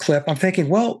clip, I'm thinking,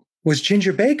 well, was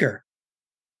Ginger Baker?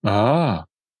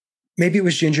 Maybe it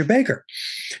was Ginger Baker.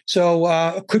 So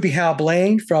it could be Hal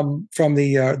Blaine from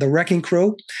the Wrecking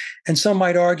Crew. And some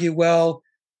might argue, well,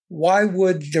 why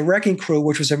would the Wrecking Crew,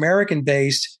 which was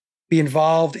American-based, be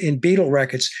involved in Beatle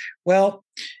records? Well,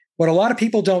 what a lot of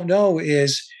people don't know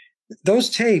is those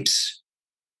tapes,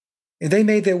 they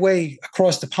made their way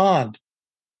across the pond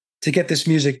to get this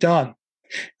music done.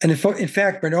 And in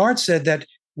fact, Bernard said that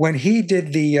when he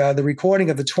did the recording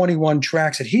of the 21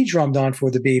 tracks that he drummed on for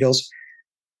the Beatles,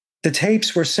 the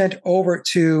tapes were sent over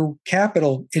to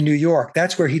Capitol in New York.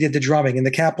 That's where he did the drumming, in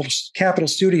the Capitol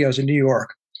Studios in New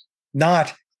York,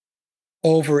 not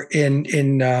over in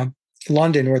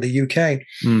London or the UK.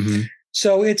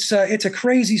 So it's a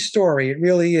crazy story. It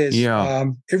really is.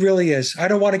 It really is. I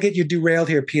don't want to get you derailed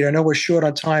here, Peter. I know we're short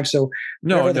on time, so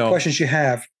whatever the questions you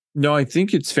have. No, I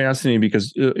think it's fascinating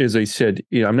because, as I said,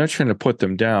 I'm not trying to put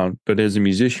them down, but as a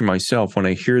musician myself, when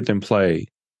I hear them play,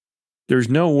 there's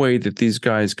no way that these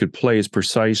guys could play as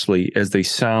precisely as they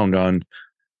sound on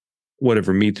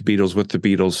whatever, Meet the Beatles, With the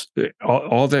Beatles.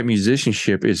 All that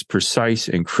musicianship is precise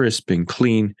and crisp and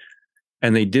clean.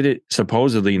 And they did it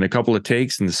supposedly in a couple of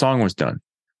takes and the song was done.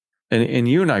 And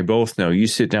you and I both know, you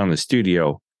sit down in the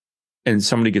studio and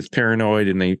somebody gets paranoid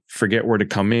and they forget where to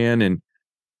come in. And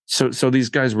so these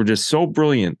guys were just so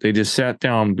brilliant. They just sat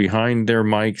down behind their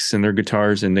mics and their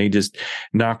guitars and they just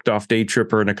knocked off Day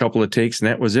Tripper in a couple of takes and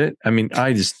that was it. I mean,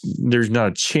 there's not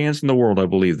a chance in the world I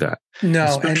believe that.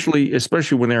 No.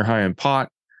 Especially when they're high on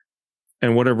pot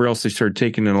and whatever else they started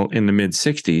taking in the mid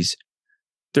 60s.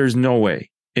 There's no way.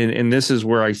 And this is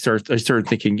where I started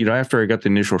thinking, after I got the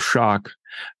initial shock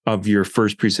of your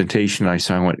first presentation, I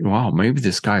went, wow, maybe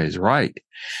this guy is right.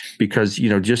 Because,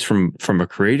 just from a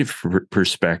creative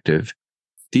perspective,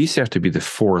 these have to be the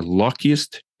four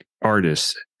luckiest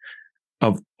artists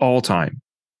of all time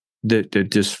that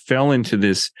just fell into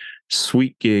this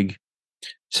sweet gig.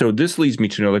 So this leads me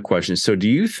to another question. So do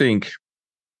you think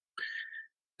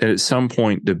that at some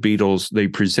point the Beatles, they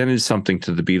presented something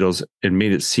to the Beatles and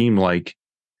made it seem like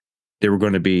they were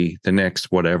going to be the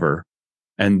next whatever,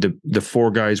 and the four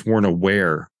guys weren't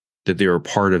aware that they were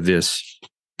part of this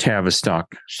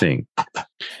Tavistock thing,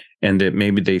 and that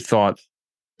maybe they thought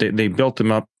they built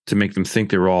them up to make them think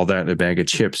they were all that in a bag of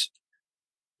chips,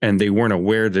 and they weren't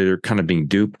aware that they're kind of being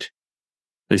duped.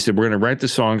 They said, we're going to write the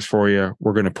songs for you,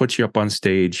 we're going to put you up on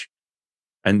stage,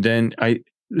 and then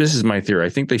this is my theory, I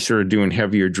think they started doing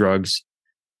heavier drugs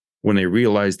when they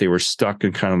realized they were stuck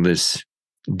in kind of this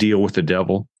deal with the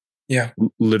devil. Yeah.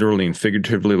 Literally and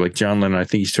figuratively, like John Lennon, I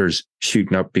think he starts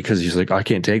shooting up because he's like, I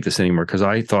can't take this anymore because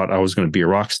I thought I was going to be a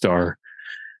rock star.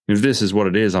 If this is what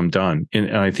it is, I'm done.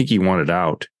 And I think he wanted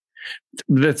out.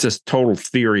 That's just total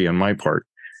theory on my part.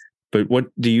 But what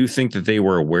do you think, that they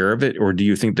were aware of it, or do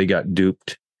you think they got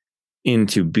duped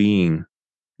into being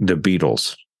the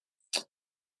Beatles?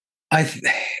 I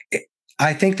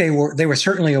think they were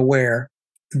certainly aware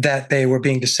that they were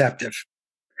being deceptive,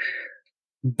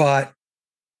 but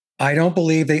I don't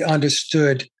believe they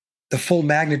understood the full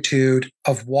magnitude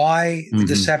of why the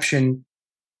deception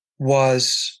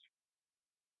was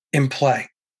in play.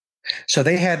 So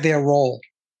they had their role,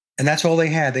 and that's all they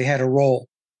had. They had a role.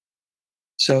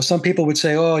 So some people would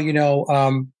say, "Oh,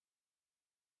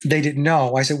 they didn't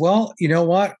know." I said, "Well, you know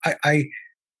what?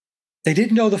 They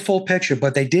didn't know the full picture,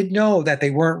 but they did know that they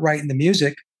weren't writing the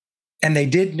music, and they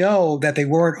did know that they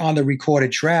weren't on the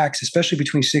recorded tracks, especially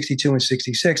between 62 and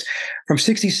 66. From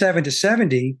 67 to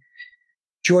 70,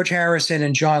 George Harrison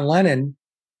and John Lennon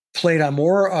played on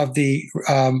more of the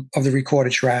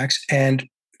recorded tracks and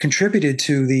contributed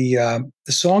to the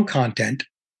song content.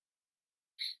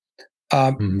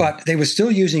 But they were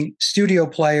still using studio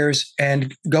players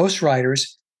and ghostwriters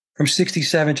from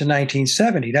 67 to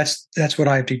 1970. That's what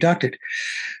I've deducted.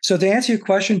 So to answer your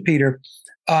question, Peter,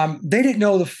 they didn't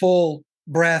know the full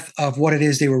breadth of what it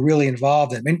is they were really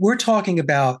involved in. I mean, we're talking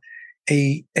about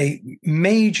a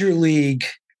major league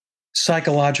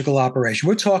psychological operation.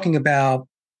 We're talking about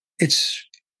it's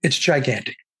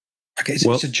gigantic. Okay,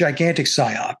 it's a gigantic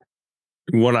psyop.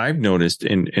 What I've noticed,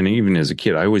 and even as a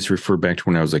kid, I always refer back to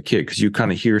when I was a kid, because you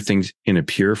kind of hear things in a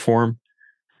pure form.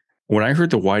 When I heard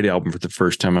the White Album for the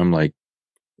first time, I'm like,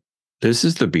 this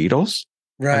is the Beatles?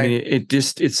 Right. I mean,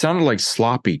 it sounded like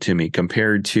sloppy to me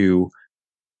compared to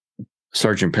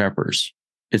Sgt. Pepper's.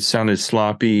 It sounded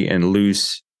sloppy and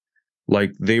loose,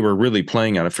 like they were really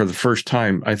playing on it. For the first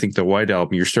time, I think the White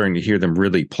Album, you're starting to hear them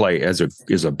really play as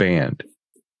a band.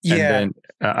 Yeah. And then,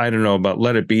 I don't know, about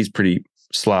Let It Be is pretty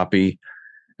sloppy.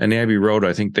 And Abbey Road,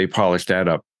 I think they polished that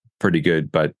up pretty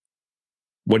good. But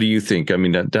what do you think? I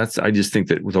mean, I just think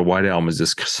that the White Album is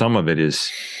just, some of it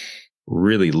is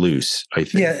really loose, I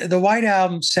think. Yeah, the White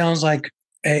Album sounds like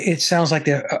a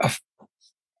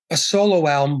solo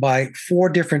album by four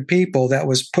different people that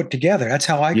was put together. That's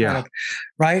how I kind of,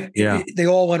 right? Yeah. They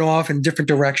all went off in different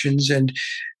directions, and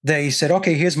they said,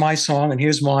 okay, here's my song and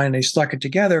here's mine, and they stuck it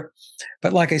together.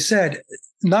 But like I said,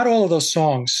 not all of those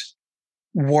songs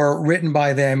were written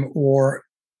by them, or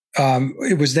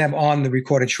it was them on the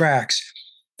recorded tracks.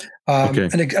 Okay.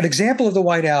 An example of the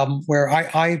White Album where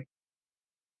I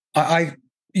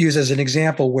use as an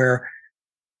example where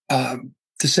to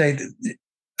say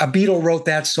a Beatle wrote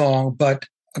that song, but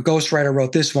a ghostwriter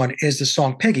wrote this one, is the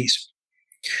song Piggies.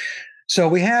 So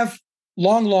we have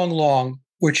Long, Long, Long,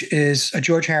 which is a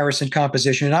George Harrison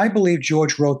composition. And I believe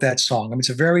George wrote that song. I mean, it's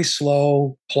a very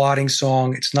slow, plodding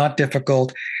song. It's not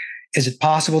difficult. Is it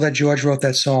possible that George wrote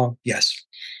that song? Yes.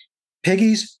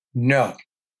 Piggies? No.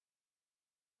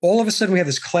 All of a sudden, we have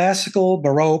this classical,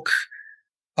 Baroque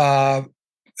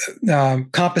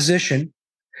composition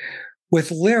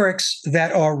with lyrics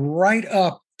that are right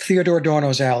up Theodore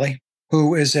Adorno's alley,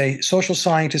 who is a social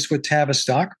scientist with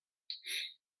Tavistock.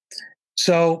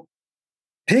 So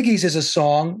Piggies is a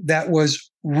song that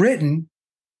was written,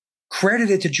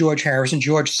 credited to George Harrison.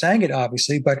 George sang it,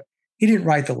 obviously, but he didn't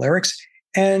write the lyrics,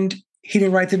 and he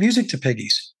didn't write the music to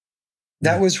Piggies.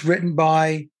 That was written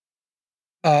by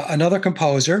another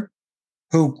composer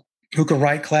who could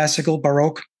write classical,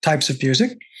 Baroque types of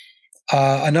music,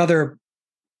 another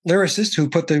lyricist who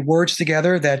put the words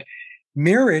together that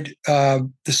mirrored the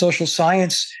social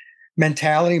science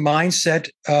mentality, mindset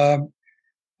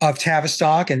of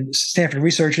Tavistock and Stanford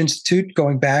Research Institute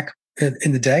going back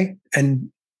in the day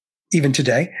and even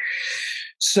today.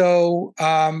 So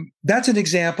that's an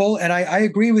example. And I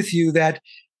agree with you that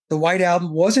the White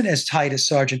Album wasn't as tight as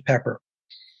Sgt. Pepper.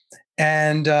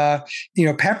 And,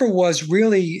 Pepper was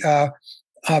really,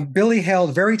 Billy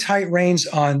held very tight reins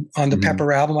on the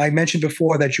Pepper album. I mentioned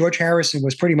before that George Harrison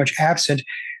was pretty much absent,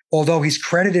 although he's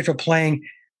credited for playing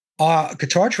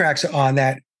guitar tracks on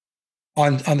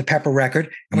the Pepper record.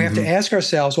 And we have to ask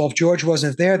ourselves, well, if George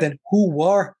wasn't there, then who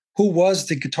was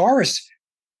the guitarist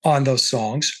on those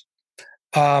songs?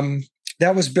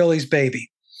 That was Billy's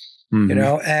baby, and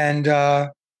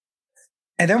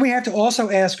then we have to also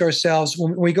ask ourselves,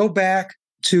 when we go back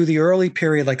to the early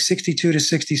period, like 62 to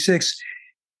 66,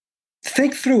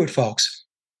 think through it, folks.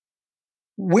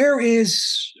 Where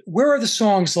are the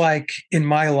songs like In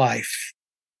My Life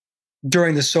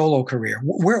during the solo career?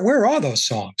 Where are those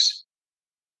songs?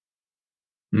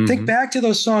 Think back to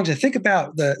those songs and think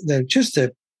about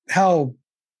how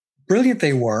brilliant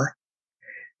they were.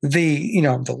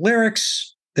 The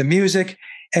lyrics, the music,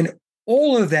 and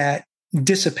all of that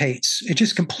dissipates. It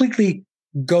just completely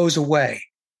goes away,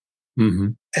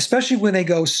 especially when they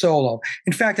go solo.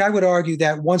 In fact, I would argue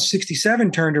that once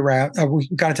 67 turned around, we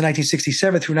got into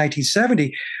 1967 through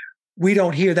 1970, we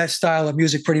don't hear that style of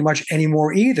music pretty much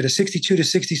anymore either. The 62 to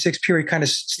 66 period kind of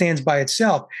stands by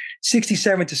itself.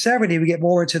 67 to 70, we get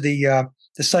more into the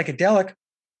psychedelic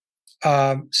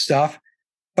stuff,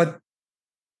 but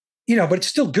it's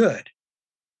still good.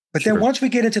 But then once we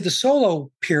get into the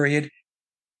solo period,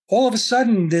 all of a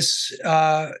sudden this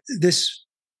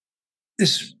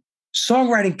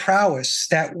songwriting prowess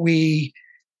that we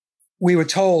were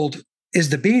told is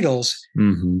the Beatles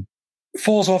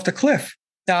falls off the cliff.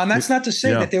 Now, and that's not to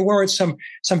say that there weren't some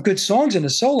good songs in the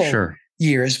solo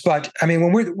years, but I mean,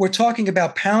 when we're talking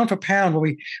about pound for pound,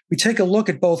 when we take a look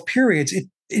at both periods,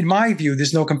 in my view,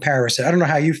 there's no comparison. I don't know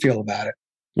how you feel about it.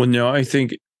 Well, no, I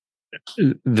think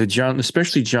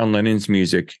especially John Lennon's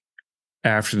music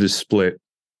after the split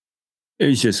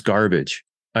is just garbage.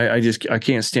 I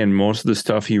can't stand most of the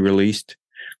stuff he released.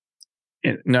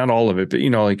 And not all of it, but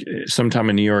like Sometime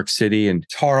in New York City, and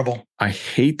it's horrible. I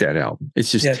hate that album.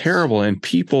 It's just terrible. And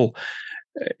people,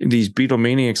 these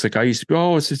Beatlemaniacs, like I used to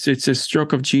go, it's a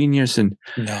stroke of genius. And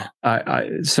no, I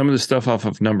some of the stuff off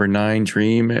of Number 9,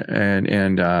 Dream,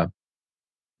 and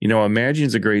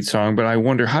Imagine's a great song, but I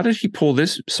wonder, how did he pull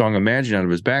this song Imagine out of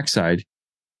his backside,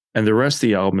 and the rest of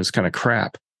the album is kind of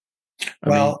crap?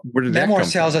 Where did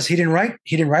Memoirs tells us he didn't write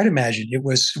Imagine. It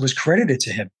was credited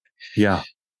to him. Yeah.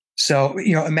 So,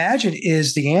 Imagine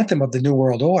is the anthem of the New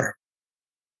World Order.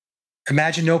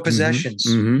 Imagine no possessions.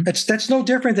 That's no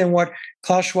different than what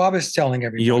Klaus Schwab is telling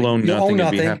everybody. You'll own nothing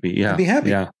and be happy. Yeah. And be happy.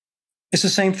 Yeah. It's the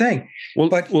same thing. Well,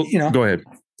 but go ahead.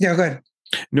 Yeah, go ahead.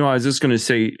 No, I was just going to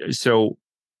say, so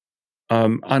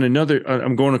on another,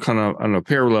 I'm going to kind of on a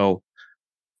parallel.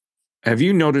 Have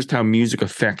you noticed how music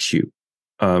affects you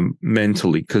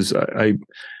mentally? Because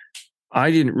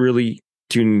I didn't really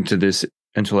tune into this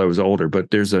until I was older, but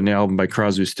there's an album by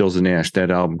Crosby, Stills and Nash, that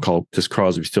album called just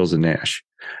Crosby, Stills and Nash.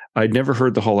 I'd never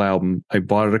heard the whole album. I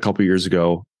bought it a couple years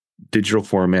ago, digital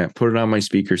format, put it on my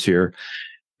speakers here,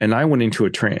 and I went into a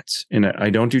trance. And I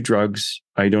don't do drugs.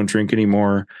 I don't drink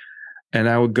anymore. And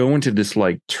I would go into this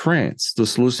like trance,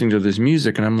 just listening to this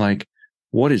music. And I'm like,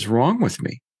 what is wrong with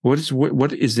me?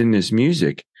 What is in this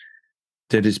music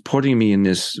that is putting me in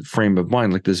this frame of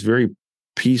mind, like this very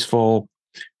peaceful,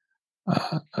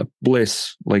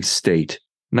 bliss like state,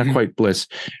 not quite bliss.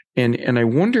 And I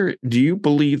wonder, do you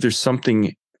believe there's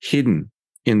something hidden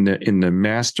in the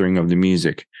mastering of the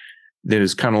music that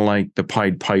is kind of like the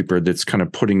Pied Piper that's kind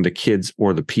of putting the kids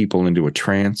or the people into a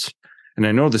trance? And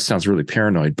I know this sounds really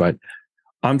paranoid, but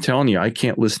I'm telling you, I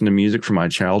can't listen to music from my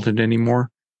childhood anymore,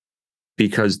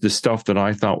 because the stuff that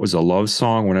I thought was a love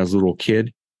song when I was a little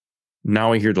kid,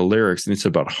 now I hear the lyrics and it's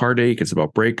about heartache, it's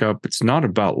about breakup, it's not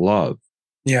about love.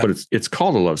 Yeah. But it's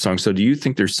called a love song. So do you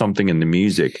think there's something in the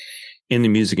music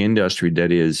industry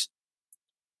that is,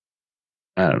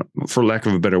 I don't know, for lack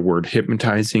of a better word,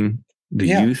 hypnotizing the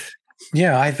youth?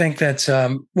 Yeah, I think that's,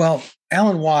 Alan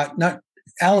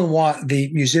Watt, the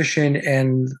musician,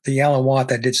 and the Alan Watt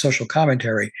that did Social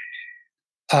Commentary.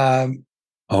 Yeah.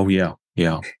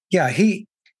 Yeah, he,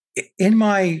 in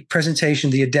my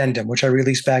presentation, The Addendum, which I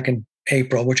released back in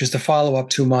April, which is the follow-up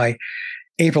to my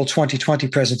April 2020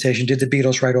 presentation, Did the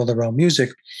Beatles Write All Their Own Music?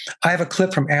 I have a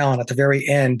clip from Alan at the very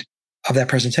end of that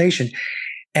presentation.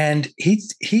 And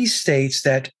he states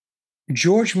that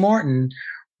George Martin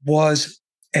was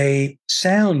a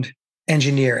sound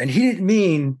engineer. And he didn't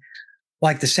mean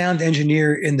like the sound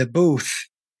engineer in the booth.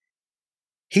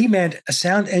 He meant a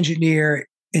sound engineer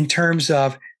in terms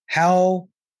of how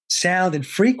sound and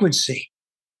frequency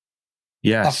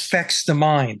affects the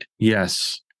mind.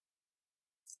 Yes.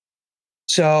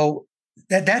 So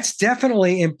that's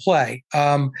definitely in play.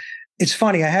 it's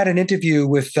funny. I had an interview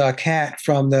with Kat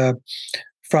from the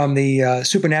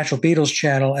Supernatural Beatles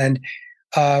channel, and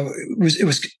it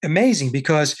was amazing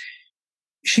because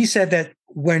she said that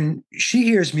when she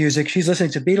hears music, she's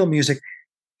listening to Beatle music,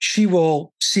 she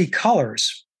will see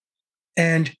colors,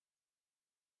 and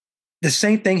the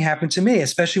same thing happened to me,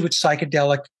 especially with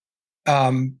psychedelic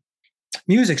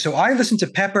music. So I listen to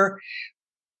Pepper,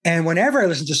 and whenever I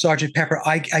listen to Sergeant Pepper,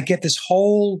 I get this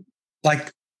whole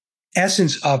like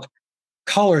essence of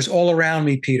colors all around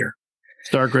me, Peter.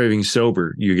 Stark raving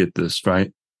sober, you get this,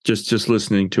 right? Just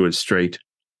listening to it straight.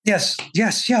 Yes,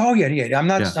 yeah, oh yeah. I'm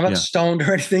not stoned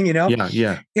or anything,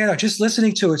 Yeah. No, just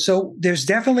listening to it. So there's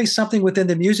definitely something within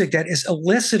the music that is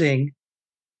eliciting,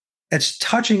 that's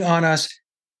touching on us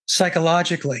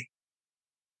psychologically.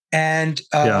 And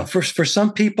for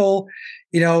some people,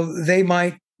 they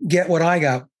might get what I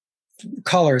got,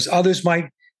 colors. Others might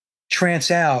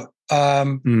trance out.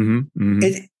 There's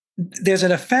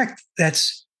an effect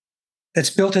that's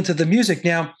built into the music.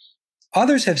 Now,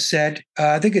 others have said,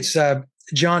 I think it's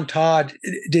John Todd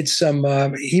did some.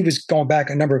 He was going back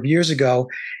a number of years ago,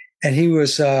 and he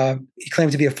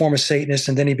claimed to be a former Satanist,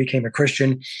 and then he became a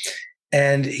Christian.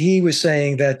 And he was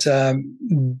saying that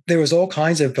there was all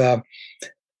kinds of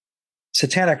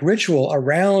satanic ritual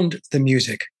around the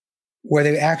music, where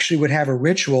they actually would have a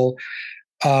ritual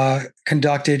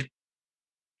conducted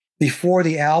before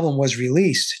the album was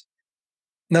released.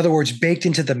 In other words, baked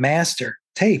into the master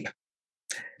tape.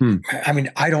 I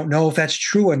mean, I don't know if that's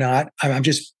true or not. I'm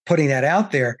just putting that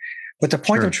out there. But the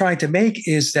point I'm trying to make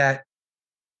is that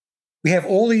we have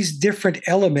all these different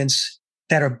elements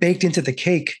that are baked into the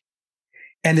cake.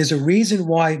 And there's a reason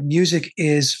why music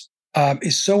is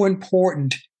so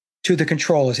important to the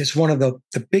controllers. It's one of the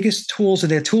biggest tools in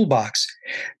their toolbox,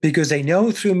 because they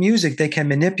know through music they can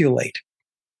manipulate.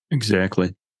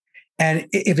 Exactly. And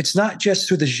if it's not just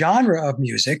through the genre of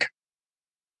music,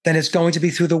 then it's going to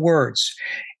be through the words.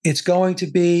 It's going to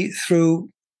be through,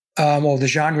 the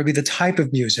genre would be the type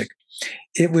of music.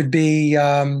 It would be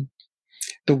the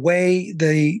way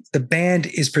the band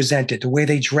is presented, the way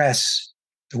they dress,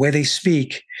 the way they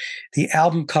speak, the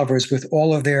album covers with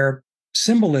all of their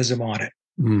symbolism on it.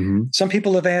 Mm-hmm. Some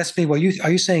people have asked me, well,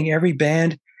 are you saying every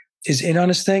band is in on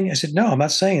this thing? I said, no, I'm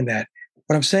not saying that.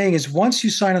 What I'm saying is, once you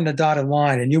sign on the dotted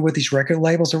line and you're with these record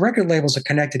labels, the record labels are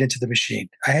connected into the machine.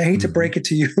 I hate to break it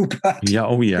to you, but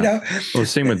Well,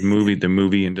 same with the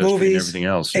movie industry, movies, and everything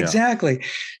else. Yeah. Exactly.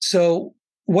 So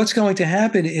what's going to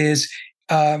happen is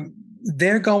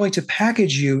they're going to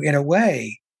package you in a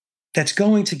way that's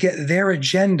going to get their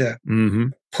agenda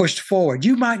pushed forward.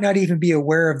 You might not even be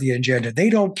aware of the agenda. They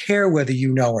don't care whether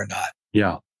you know or not.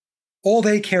 Yeah. All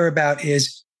they care about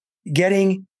is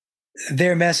getting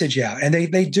their message out. And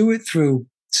they do it through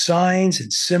signs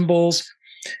and symbols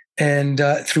and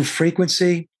through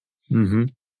frequency. Mm-hmm.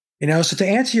 So to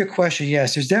answer your question,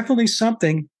 yes, there's definitely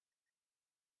something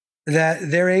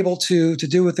that they're able to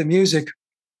do with the music.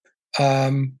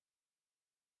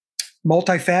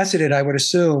 Multifaceted, I would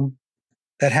assume,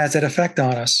 that has that effect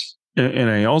on us. And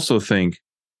I also think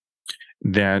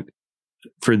that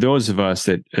for those of us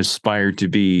that aspire to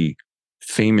be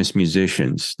famous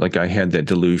musicians, like I had that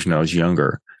delusion when I was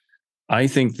younger, I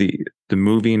think the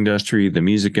movie industry, the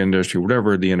music industry,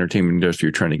 whatever the entertainment industry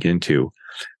you're trying to get into,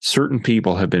 certain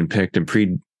people have been picked and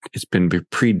it's been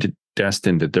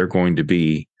predestined that they're going to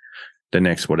be the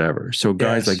next whatever. So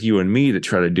guys like you and me that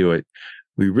try to do it,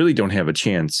 we really don't have a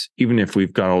chance, even if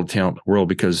we've got all the talent in the world,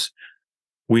 because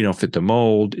we don't fit the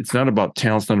mold. It's not about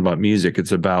talent. It's not about music.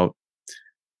 It's about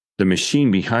the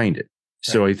machine behind it.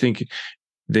 Right. So I think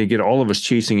they get all of us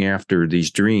chasing after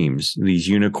these dreams, these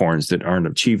unicorns that aren't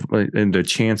achievable. And the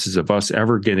chances of us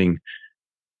ever getting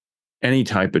any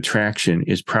type of traction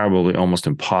is probably almost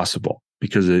impossible,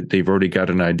 because they've already got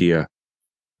an idea.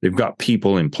 They've got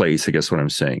people in place, I guess what I'm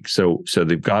saying. So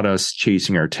they've got us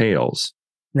chasing our tails.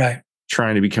 Right.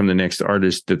 Trying to become the next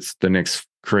artist that's the next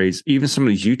craze. Even some of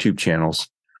these YouTube channels,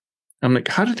 I'm like,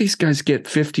 how do these guys get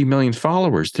 50 million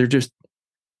followers? They're just,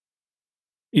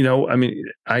 I mean,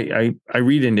 I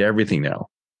read into everything now.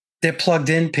 They're plugged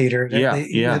in, Peter.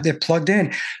 They're plugged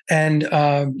in. And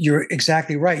you're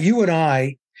exactly right. You and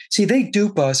I, see, they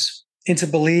dupe us into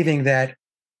believing that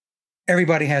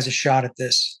everybody has a shot at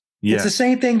this. Yeah. It's the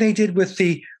same thing they did with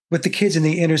the kids in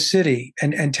the inner city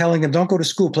and telling them, don't go to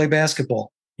school, play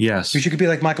basketball. Yes. Because you could be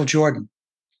like Michael Jordan.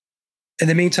 In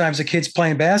the meantime, the kid's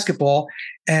playing basketball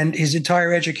and his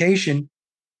entire education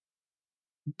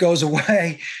goes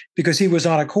away because he was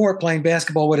on a court playing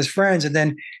basketball with his friends. And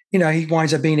then, he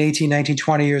winds up being 18, 19,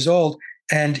 20 years old,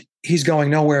 and he's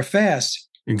going nowhere fast.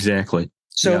 Exactly.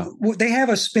 So they have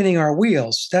us spinning our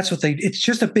wheels. That's what it's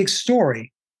just a big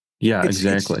story. Yeah,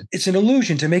 exactly. It's an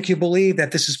illusion to make you believe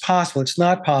that this is possible. It's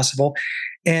not possible.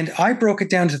 And I broke it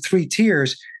down to 3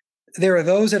 tiers. There are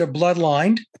those that are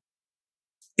bloodlined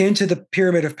into the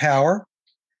pyramid of power,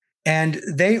 and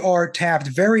they are tapped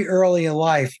very early in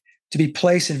life to be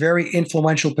placed in very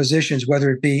influential positions,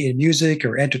 whether it be in music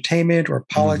or entertainment or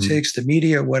politics, the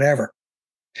media, whatever.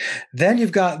 Then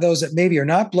you've got those that maybe are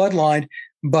not bloodlined,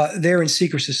 but they're in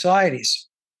secret societies.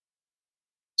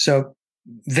 So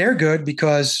they're good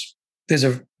because there's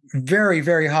a very,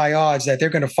 very high odds that they're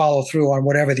going to follow through on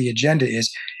whatever the agenda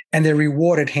is, and they're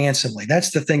rewarded handsomely.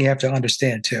 That's the thing you have to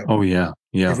understand too. Oh, yeah.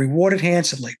 Yeah. They're rewarded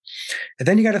handsomely. And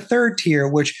then you got a third tier,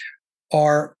 which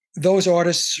are those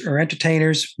artists or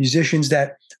entertainers, musicians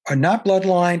that are not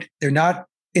bloodlined. They're not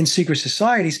in secret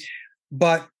societies,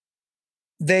 but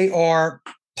they are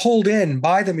pulled in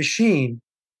by the machine,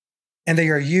 and they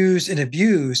are used and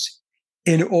abused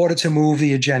in order to move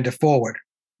the agenda forward.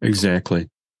 Exactly.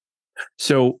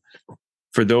 So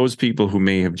for those people who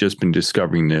may have just been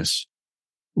discovering this,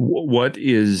 what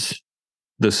is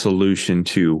the solution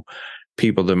to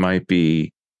people that might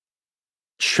be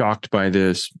shocked by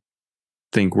this,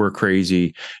 think we're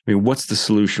crazy? I mean, what's the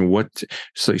solution?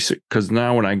 Because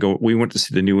now when we went to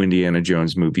see the new Indiana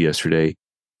Jones movie yesterday,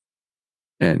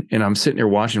 and I'm sitting there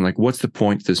watching, like, what's the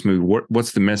point of this movie?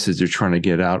 What's the message they're trying to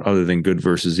get out other than good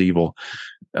versus evil?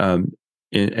 And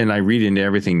I read into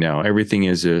everything now. Everything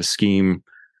is a scheme.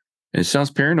 And it sounds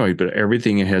paranoid, but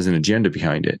everything has an agenda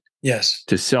behind it. Yes.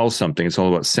 To sell something. It's all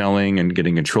about selling and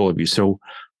getting control of you. So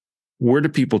where do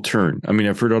people turn? I mean,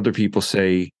 I've heard other people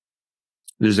say,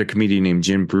 there's a comedian named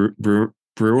Jim Brewer.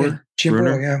 Yeah, Jim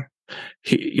Brewer, yeah.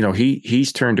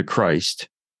 He's turned to Christ,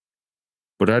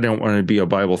 but I don't want to be a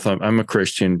Bible thump. I'm a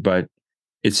Christian, but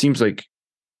it seems like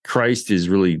Christ is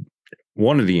really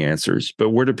one of the answers. But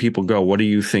where do people go? What do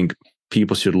you think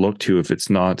people should look to if it's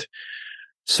not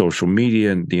social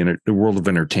media and the world of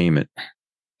entertainment?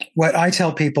 What I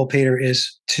tell people, Peter,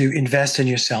 is to invest in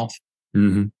yourself,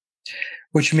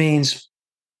 which means,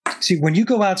 see, when you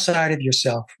go outside of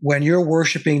yourself, when you're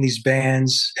worshiping these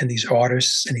bands and these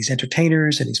artists and these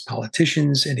entertainers and these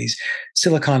politicians and these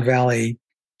Silicon Valley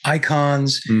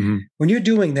icons, when you're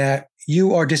doing that,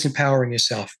 you are disempowering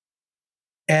yourself.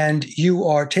 And you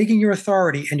are taking your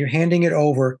authority and you're handing it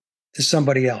over to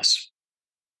somebody else.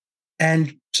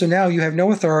 And so now you have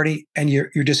no authority and you're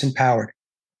disempowered.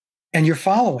 And you're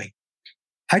following.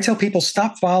 I tell people,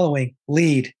 stop following,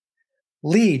 lead.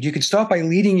 Lead. You can start by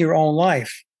leading your own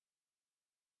life.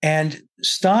 And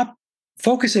stop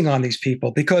focusing on these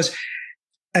people, because,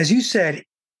 as you said,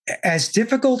 as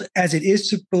difficult as it is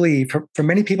to believe, for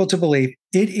many people to believe,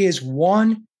 it is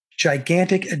one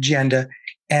gigantic agenda,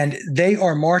 and they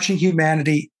are marching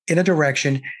humanity in a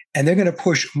direction, and they're going to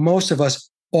push most of us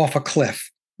off a cliff.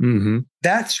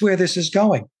 That's where this is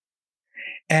going.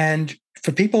 And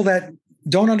for people that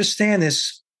don't understand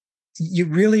this, you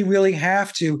really, really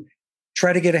have to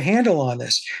try to get a handle on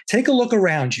this. Take a look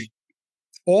around you.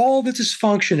 All the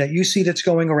dysfunction that you see that's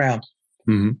going around,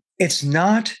 it's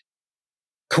not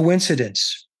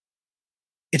coincidence.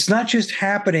 It's not just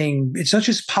happening. It's not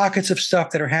just pockets of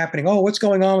stuff that are happening. Oh, what's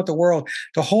going on with the world?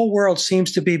 The whole world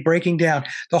seems to be breaking down.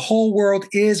 The whole world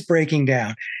is breaking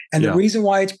down. And the reason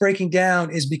why it's breaking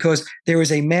down is because there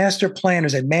is a master plan,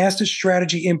 there's a master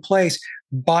strategy in place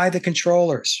by the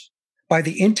controllers, by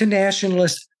the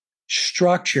internationalist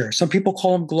structure. Some people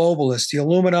call them globalists, the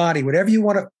Illuminati, whatever you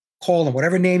want to call them,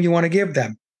 whatever name you want to give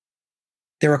them.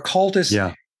 They're occultists,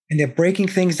 and they're breaking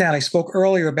things down. I spoke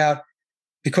earlier about,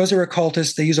 because they're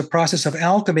occultists, they use a process of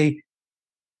alchemy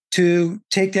to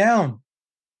take down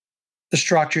the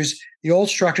structures, the old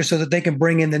structures, so that they can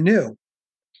bring in the new.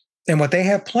 And what they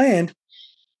have planned,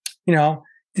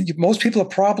 most people are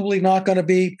probably not going to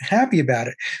be happy about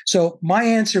it. So my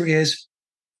answer is,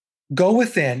 go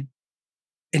within,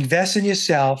 invest in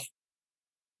yourself.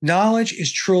 Knowledge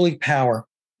is truly power.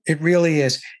 It really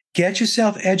is. Get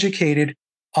yourself educated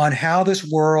on how this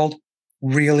world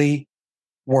really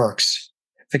works.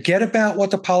 Forget about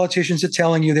what the politicians are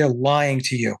telling you. They're lying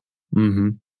to you.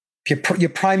 Your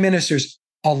prime ministers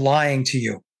are lying to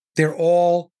you. They're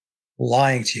all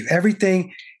lying to you.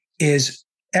 Everything is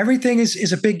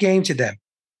a big game to them.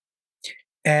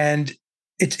 And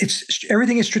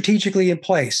everything is strategically in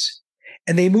place.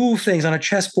 And they move things on a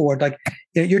chessboard like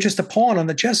you're just a pawn on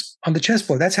the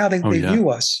chessboard. That's how they view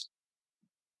us.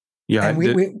 Yeah, and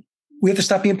we have to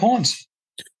stop being pawns.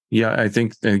 Yeah, I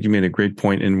think you made a great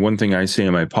point. And one thing I say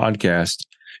in my podcast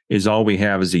is all we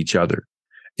have is each other.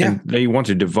 Yeah. And they want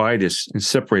to divide us and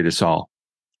separate us all.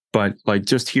 But like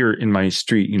just here in my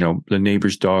street, the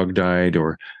neighbor's dog died,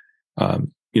 or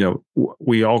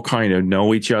we all kind of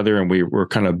know each other, and we're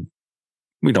kind of,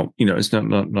 we don't, it's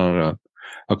not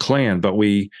a clan, but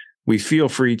we feel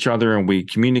for each other and we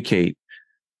communicate,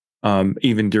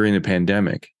 even during the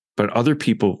pandemic. But other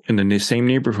people in the same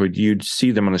neighborhood, you'd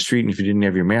see them on the street, and if you didn't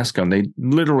have your mask on, they'd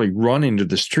literally run into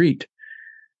the street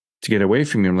to get away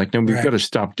from you. I'm like, no, we've got to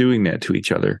stop doing that to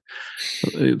each other.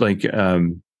 Like,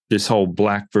 this whole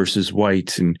black versus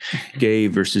white and gay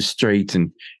versus straight,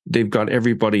 and they've got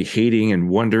everybody hating and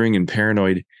wondering and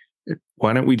paranoid.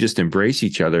 Why don't we just embrace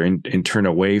each other and turn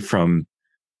away from,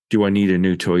 do I need a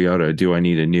new Toyota? Do I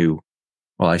need a new,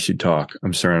 well, I should talk.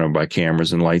 I'm surrounded by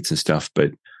cameras and lights and stuff,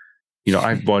 but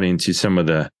I've bought into some of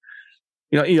the,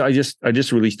 I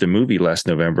just released a movie last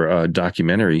November, a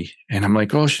documentary, and I'm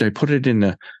like, oh, should I put it in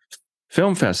the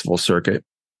film festival circuit?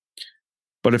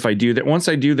 But if I do that, once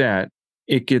I do that,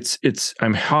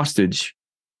 I'm hostage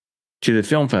to the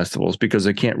film festivals because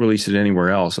I can't release it anywhere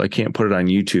else. I can't put it on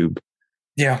YouTube.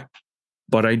 Yeah.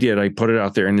 But I did. I put it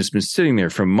out there, and it's been sitting there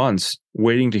for months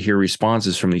waiting to hear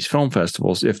responses from these film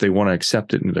festivals if they want to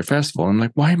accept it into their festival. I'm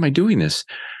like, why am I doing this?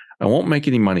 I won't make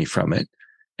any money from it.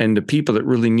 And the people that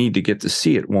really need to get to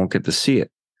see it won't get to see it.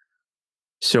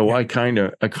 So I kind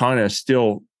of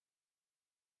still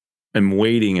am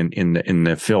waiting in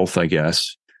the filth, I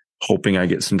guess, hoping I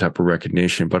get some type of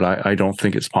recognition. But I don't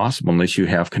think it's possible unless you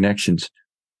have connections,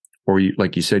 or you,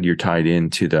 like you said, you're tied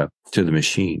into the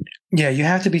machine. Yeah, you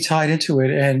have to be tied into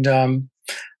it. And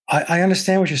I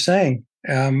understand what you're saying.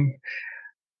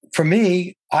 For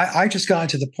me, I just gotten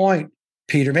to the point,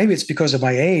 Peter, maybe it's because of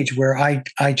my age, where I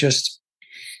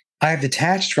have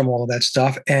detached from all of that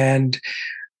stuff. And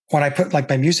when I put like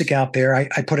my music out there,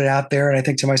 I put it out there, and I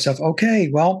think to myself, okay,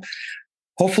 well,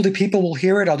 hopefully people will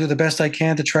hear it. I'll do the best I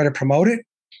can to try to promote it.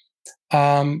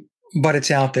 But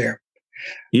it's out there.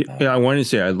 Yeah, I wanted to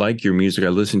say I like your music. I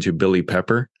listened to Billy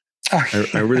Pepper.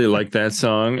 I really like that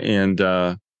song. And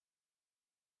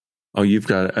you've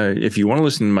got, if you want to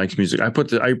listen to Mike's music, I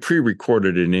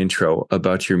pre-recorded an intro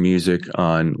about your music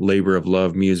on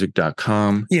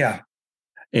laboroflovemusic.com. Yeah.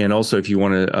 And also, if you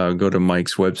want to go to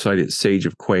Mike's website, it's Sage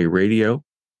of Quay Radio.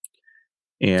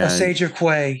 And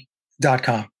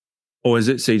sageofquay.com. Oh, is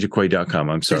it sageofquay.com?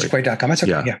 I'm sorry. Sageofquay.com. That's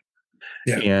okay.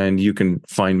 Yeah. And you can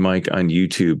find Mike on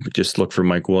YouTube. Just look for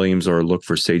Mike Williams or look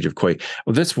for Sage of Quay.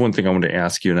 Well, that's one thing I want to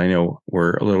ask you, and I know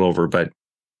we're a little over, but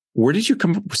where did you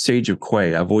come up with Sage of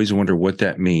Quay? I've always wondered what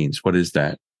that means. What is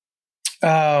that?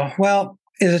 Well,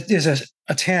 there's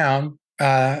a town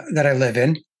that I live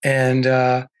in, and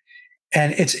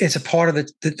it's a part of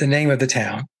the name of the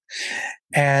town,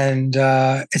 and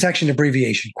it's actually an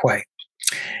abbreviation, Quay.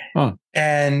 Oh.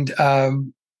 And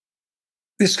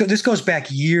this goes back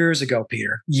years ago,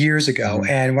 Peter, years ago. Mm-hmm.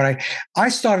 And when I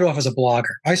started off as a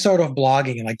blogger, I started off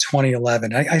blogging in like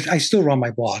 2011. I still run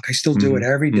my blog. I still do it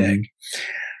every day. Mm-hmm.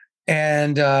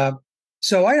 And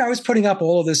so I was putting up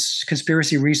all of this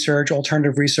conspiracy research,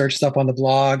 alternative research stuff on the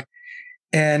blog.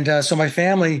 And so my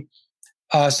family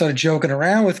started joking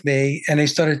around with me, and they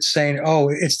started saying, oh,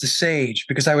 it's the Sage,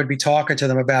 because I would be talking to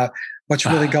them about what's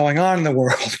really going on in the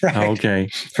world. Right. Okay.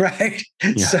 Right.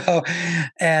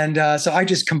 Yeah. So I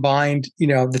just combined,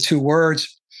 the two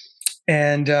words,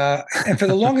 and for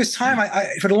the longest time,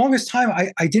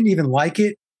 I didn't even like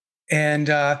it. And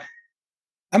I'm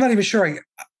not even sure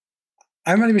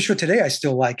today I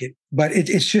still like it, but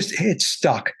it's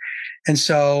stuck. And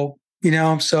so,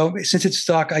 so since it's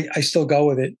stuck, I still go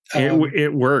with it.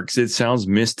 It works. It sounds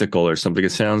mystical or something.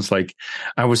 It sounds like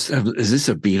is this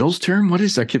a Beatles term? What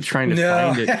is, I kept trying to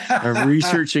find it. I'm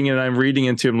researching it. I'm reading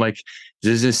into it. I'm like,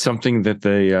 is this something that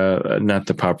they, not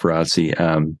the paparazzi.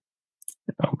 Oh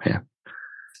man,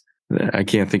 I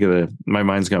can't think of my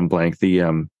mind's gone blank.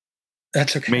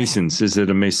 That's okay. Masons. Is it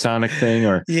a Masonic thing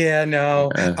or? Yeah,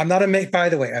 no, I'm not by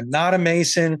the way, I'm not a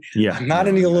Mason. Yeah. I'm not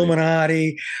in the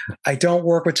Illuminati. I don't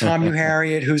work with Tom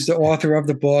Harriet, who's the author of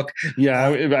the book. Yeah.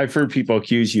 I've heard people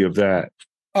accuse you of that.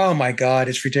 Oh my God.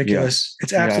 It's ridiculous. Yeah.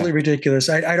 It's absolutely ridiculous.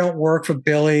 I don't work for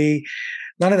Billy,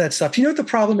 none of that stuff. You know what the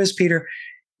problem is, Peter?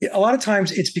 A lot of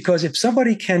times it's because if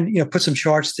somebody can, put some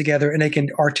charts together and they can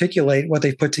articulate what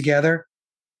they've put together,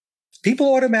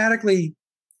 people automatically,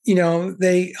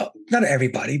 not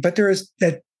everybody, but there is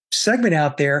that segment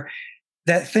out there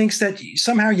that thinks that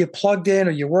somehow you plugged in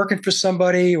or you're working for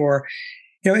somebody, or,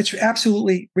 it's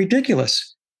absolutely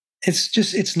ridiculous.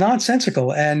 It's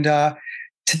nonsensical. And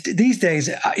these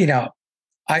days,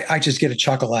 I just get a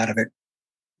chuckle out of it.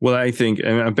 Well, I think,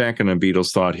 and I'm back on a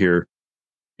Beatles thought here,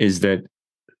 is that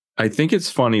I think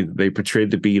it's funny that they portrayed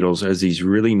the Beatles as these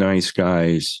really nice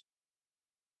guys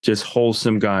just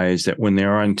wholesome guys that when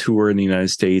they're on tour in the United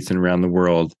States and around the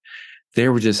world, they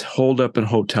were just holed up in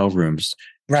hotel rooms,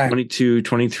 Right. 22,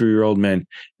 23-year-old men.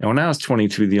 And when I was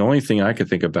 22, the only thing I could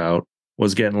think about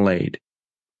was getting laid.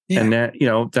 Yeah. And that,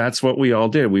 that's what we all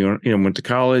did. We went to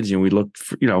college and we looked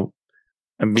for,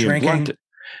 I'm being blunt,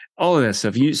 all of that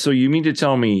stuff. So you mean to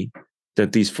tell me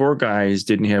that these four guys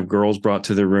didn't have girls brought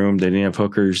to their room? They didn't have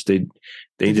hookers. They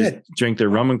just drank their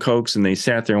rum and cokes and they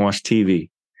sat there and watched TV.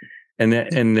 And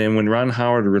then when Ron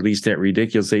Howard released that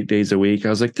ridiculous 8 days a week, I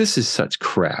was like, this is such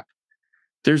crap.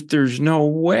 There's no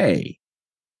way,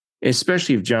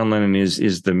 especially if John Lennon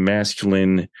is the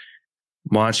masculine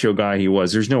macho guy he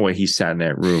was. There's no way he sat in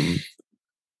that room.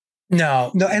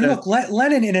 No. And look,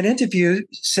 Lennon in an interview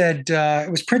said,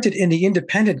 it was printed in the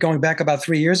Independent going back about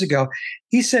 3 years ago.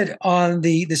 He said on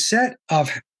the set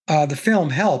of the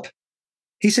film Help,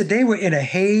 he said they were in a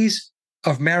haze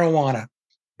of marijuana.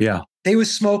 Yeah. They were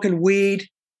smoking weed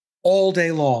all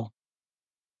day long.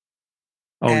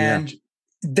 Oh, and yeah.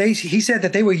 He said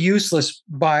that they were useless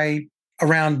by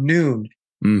around noon.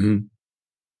 Mm-hmm.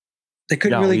 They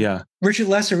couldn't Richard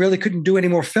Lester really couldn't do any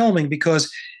more filming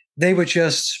because they were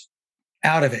just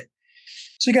out of it.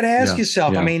 So you got to ask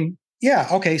yourself, I mean,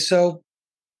 okay. So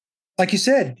like you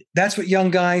said, that's what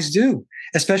young guys do,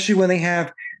 especially when they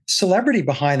have celebrity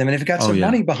behind them and they've got some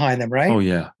money behind them, right? Oh,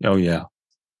 yeah.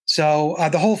 So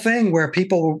the whole thing where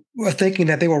people were thinking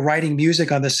that they were writing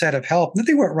music on the set of Help, that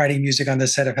they weren't writing music on the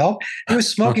set of Help. They were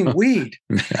smoking weed.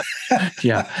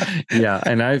 Yeah.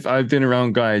 And I've been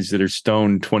around guys that are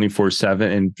stoned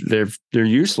 24/7 and they're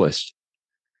useless.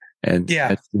 And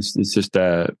it's just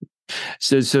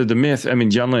so the myth. I mean,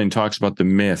 John Lennon talks about the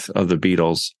myth of the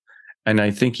Beatles, and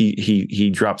I think he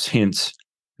drops hints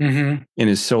in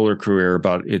his solo career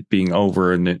about it being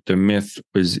over and that the myth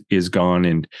is gone.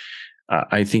 And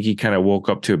I think he kind of woke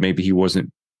up to it. Maybe he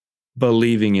wasn't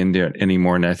believing in it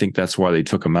anymore, and I think that's why they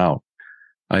took him out.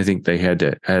 I think they had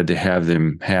to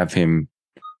have him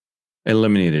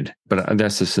eliminated. But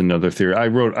that's just another theory.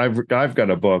 I've got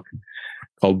a book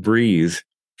called Breathe,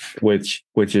 which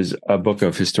is a book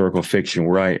of historical fiction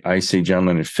where I say John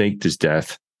Lennon faked his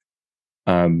death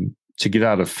to get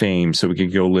out of fame so we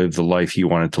could go live the life he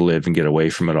wanted to live and get away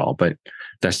from it all. But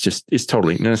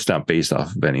it's not based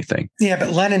off of anything. Yeah,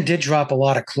 but Lennon did drop a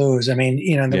lot of clues. I mean,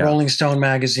 in the Rolling Stone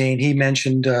magazine, he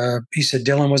mentioned, he said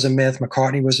Dylan was a myth,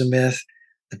 McCartney was a myth,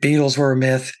 the Beatles were a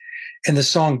myth. And the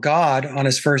song God on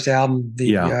his first album,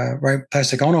 the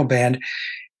Plastic Ono Band,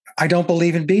 I don't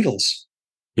believe in Beatles.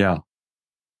 Yeah.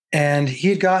 And he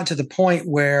had gotten to the point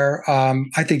where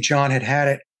I think John had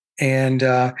it. And,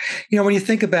 when you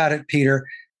think about it, Peter,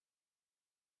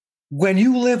 when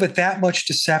you live with that much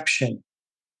deception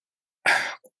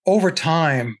over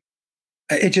time,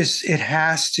 it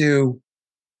has to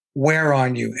wear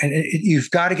on you. And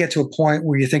you've got to get to a point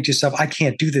where you think to yourself, I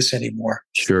can't do this anymore.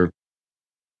 Sure.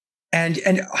 And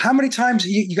how many times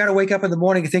you got to wake up in the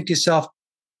morning and think to yourself,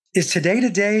 is today the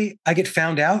day I get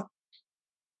found out?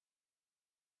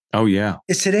 Oh, yeah.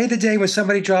 Is today the day when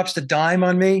somebody drops the dime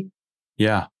on me?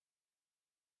 Yeah.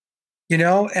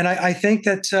 And I think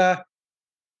that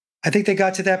I think they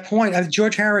got to that point.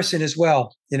 George Harrison as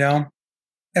well,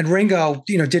 and Ringo,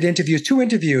 did two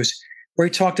interviews where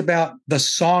he talked about the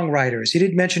songwriters. He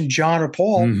didn't mention John or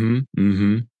Paul. Mm-hmm,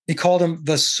 mm-hmm. He called them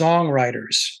the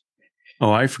songwriters.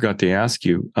 Oh, I forgot to ask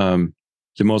you the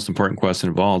most important question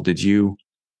of all. Did you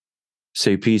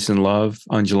say peace and love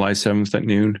on July 7th at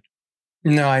noon?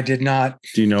 No, I did not.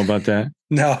 Do you know about that?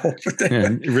 No.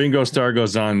 And Ringo Starr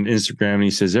goes on Instagram and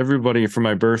he says, everybody for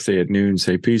my birthday at noon,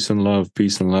 say peace and love,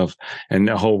 peace and love. And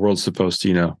the whole world's supposed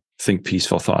to, think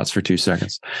peaceful thoughts for 2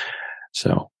 seconds.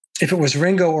 So if it was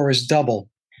Ringo or his double.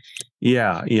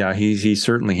 Yeah. He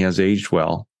certainly has aged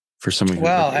well for somebody.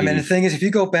 Well, I mean, the thing is, if you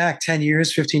go back 10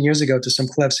 years, 15 years ago to some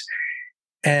clips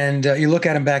and you look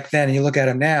at him back then and you look at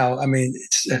him now, I mean,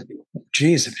 it's,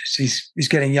 geez, he's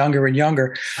getting younger and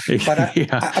younger. But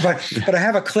I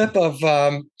have a clip of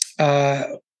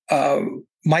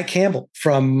Mike Campbell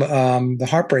from the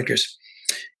Heartbreakers.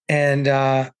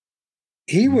 And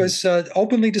he was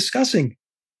openly discussing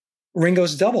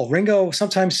Ringo's double. Ringo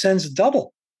sometimes sends a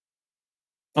double.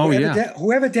 Who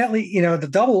evidently, the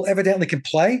double evidently can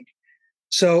play.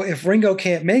 So if Ringo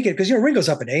can't make it, because, Ringo's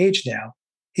up in age now,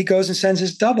 he goes and sends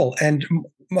his double. And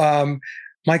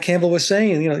Mike Campbell was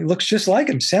saying, he looks just like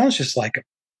him, sounds just like him.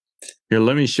 Here,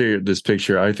 let me show you this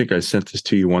picture. I think I sent this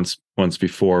to you once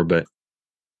before, but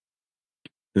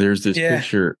there's this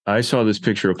picture. I saw this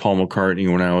picture of Paul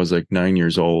McCartney when I was like 9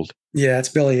 years old. Yeah, it's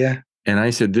Billy, yeah. And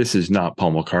I said, this is not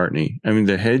Paul McCartney. I mean,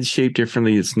 the head's shaped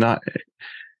differently. It's not.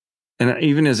 And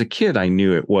even as a kid, I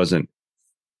knew it wasn't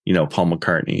Paul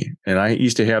McCartney. And I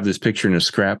used to have this picture in a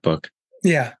scrapbook.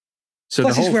 Yeah. So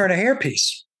plus he's wearing a hairpiece.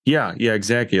 Yeah,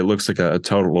 exactly. It looks like a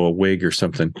total wig or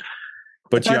something.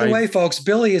 But by the way, folks,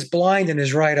 Billy is blind in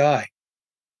his right eye.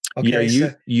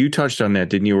 Okay, you touched on that,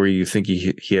 didn't you? Where you think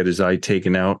he had his eye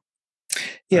taken out?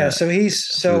 Yeah, so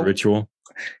ritual.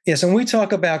 Yeah, so when we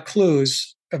talk about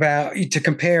clues to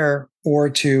compare or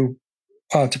to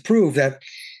prove that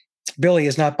Billy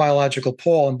is not biological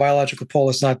Paul and biological Paul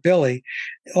is not Billy,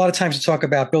 a lot of times we talk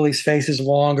about Billy's face is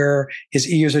longer,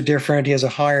 his ears are different, he has a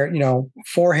higher,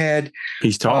 forehead.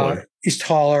 He's taller.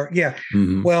 Yeah.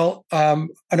 Mm-hmm. Well,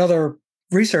 another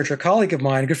researcher, colleague of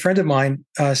mine, a good friend of mine,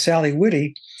 Sally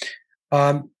Whitty,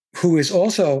 who is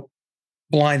also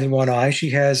blind in one eye. She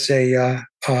has an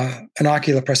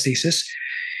ocular prosthesis.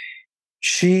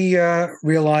 She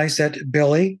realized that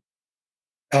Billy,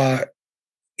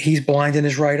 he's blind in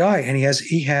his right eye, and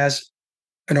he has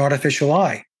an artificial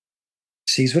eye.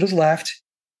 Sees with his left,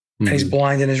 and he's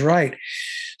blind in his right.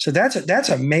 So that's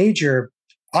a major.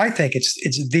 I think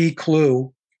it's the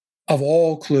clue of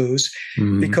all clues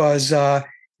because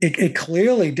it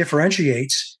clearly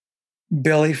differentiates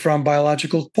Billy from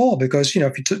biological Paul. Because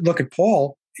if you look at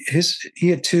Paul, he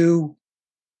had two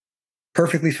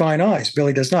perfectly fine eyes.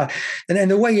 Billy does not, and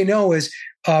the way is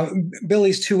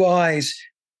Billy's two eyes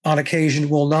on occasion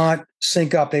will not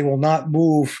sync up. They will not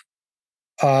move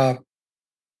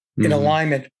in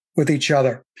alignment with each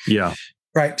other. Yeah.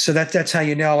 Right. So that's how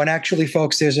you know. And actually,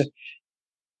 folks, there's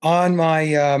on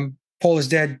my Paul is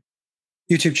Dead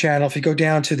YouTube channel, if you go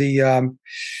down to the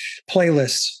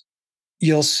playlists,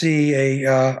 you'll see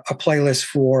a playlist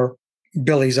for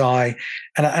Billy's eye.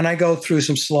 And I go through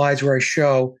some slides where I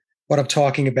show what I'm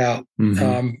talking about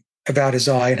his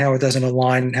eye and how it doesn't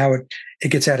align and how it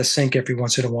gets out of sync every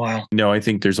once in a while. No, I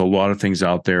think there's a lot of things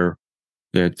out there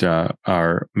that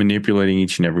are manipulating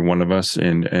each and every one of us.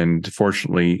 And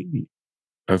fortunately,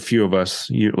 a few of us,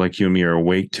 like you and me, are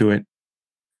awake to it.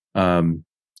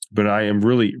 But I am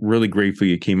really, really grateful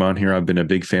you came on here. I've been a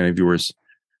big fan of yours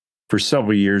for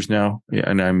several years now.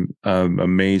 And I'm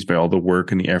amazed by all the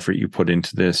work and the effort you put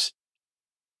into this.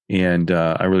 And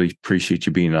I really appreciate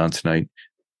you being on tonight.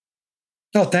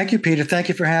 Oh, thank you, Peter. Thank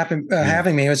you for having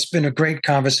me. It's been a great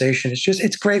conversation.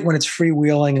 It's great when it's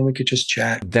freewheeling and we could just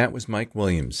chat. That was Mike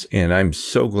Williams, and I'm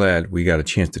so glad we got a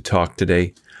chance to talk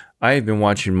today. I have been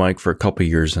watching Mike for a couple of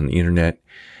years on the internet,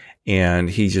 and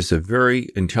he's just a very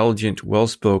intelligent,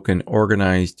 well-spoken,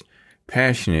 organized,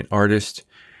 passionate artist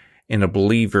and a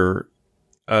believer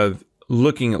of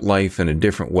looking at life in a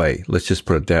different way. Let's just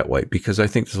put it that way, because I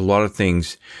think there's a lot of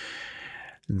things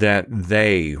that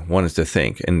they want us to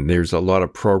think. And there's a lot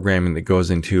of programming that goes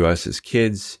into us as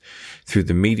kids, through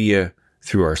the media,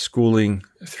 through our schooling,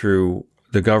 through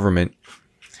the government,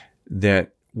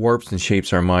 that warps and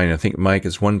shapes our mind. I think Mike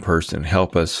is one person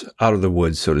help us out of the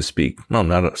woods, so to speak. Well,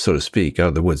 not so to speak, out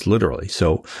of the woods, literally.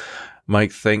 So,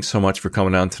 Mike, thanks so much for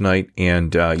coming on tonight.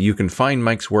 And you can find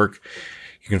Mike's work.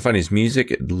 You can find his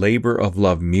music at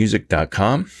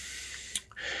laboroflovemusic.com.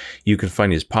 You can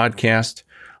find his podcast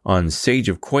on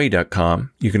sageofquay.com.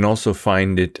 You can also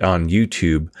find it on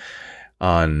YouTube.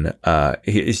 On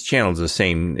his channel is the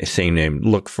same name.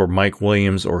 Look for Mike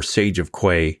Williams or Sage of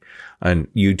Quay on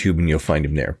YouTube, and you'll find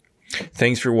him there.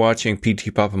 Thanks for watching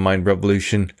PT Papa Mind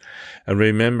Revolution, and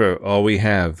remember, all we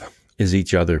have is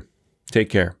each other.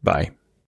 Take care. Bye.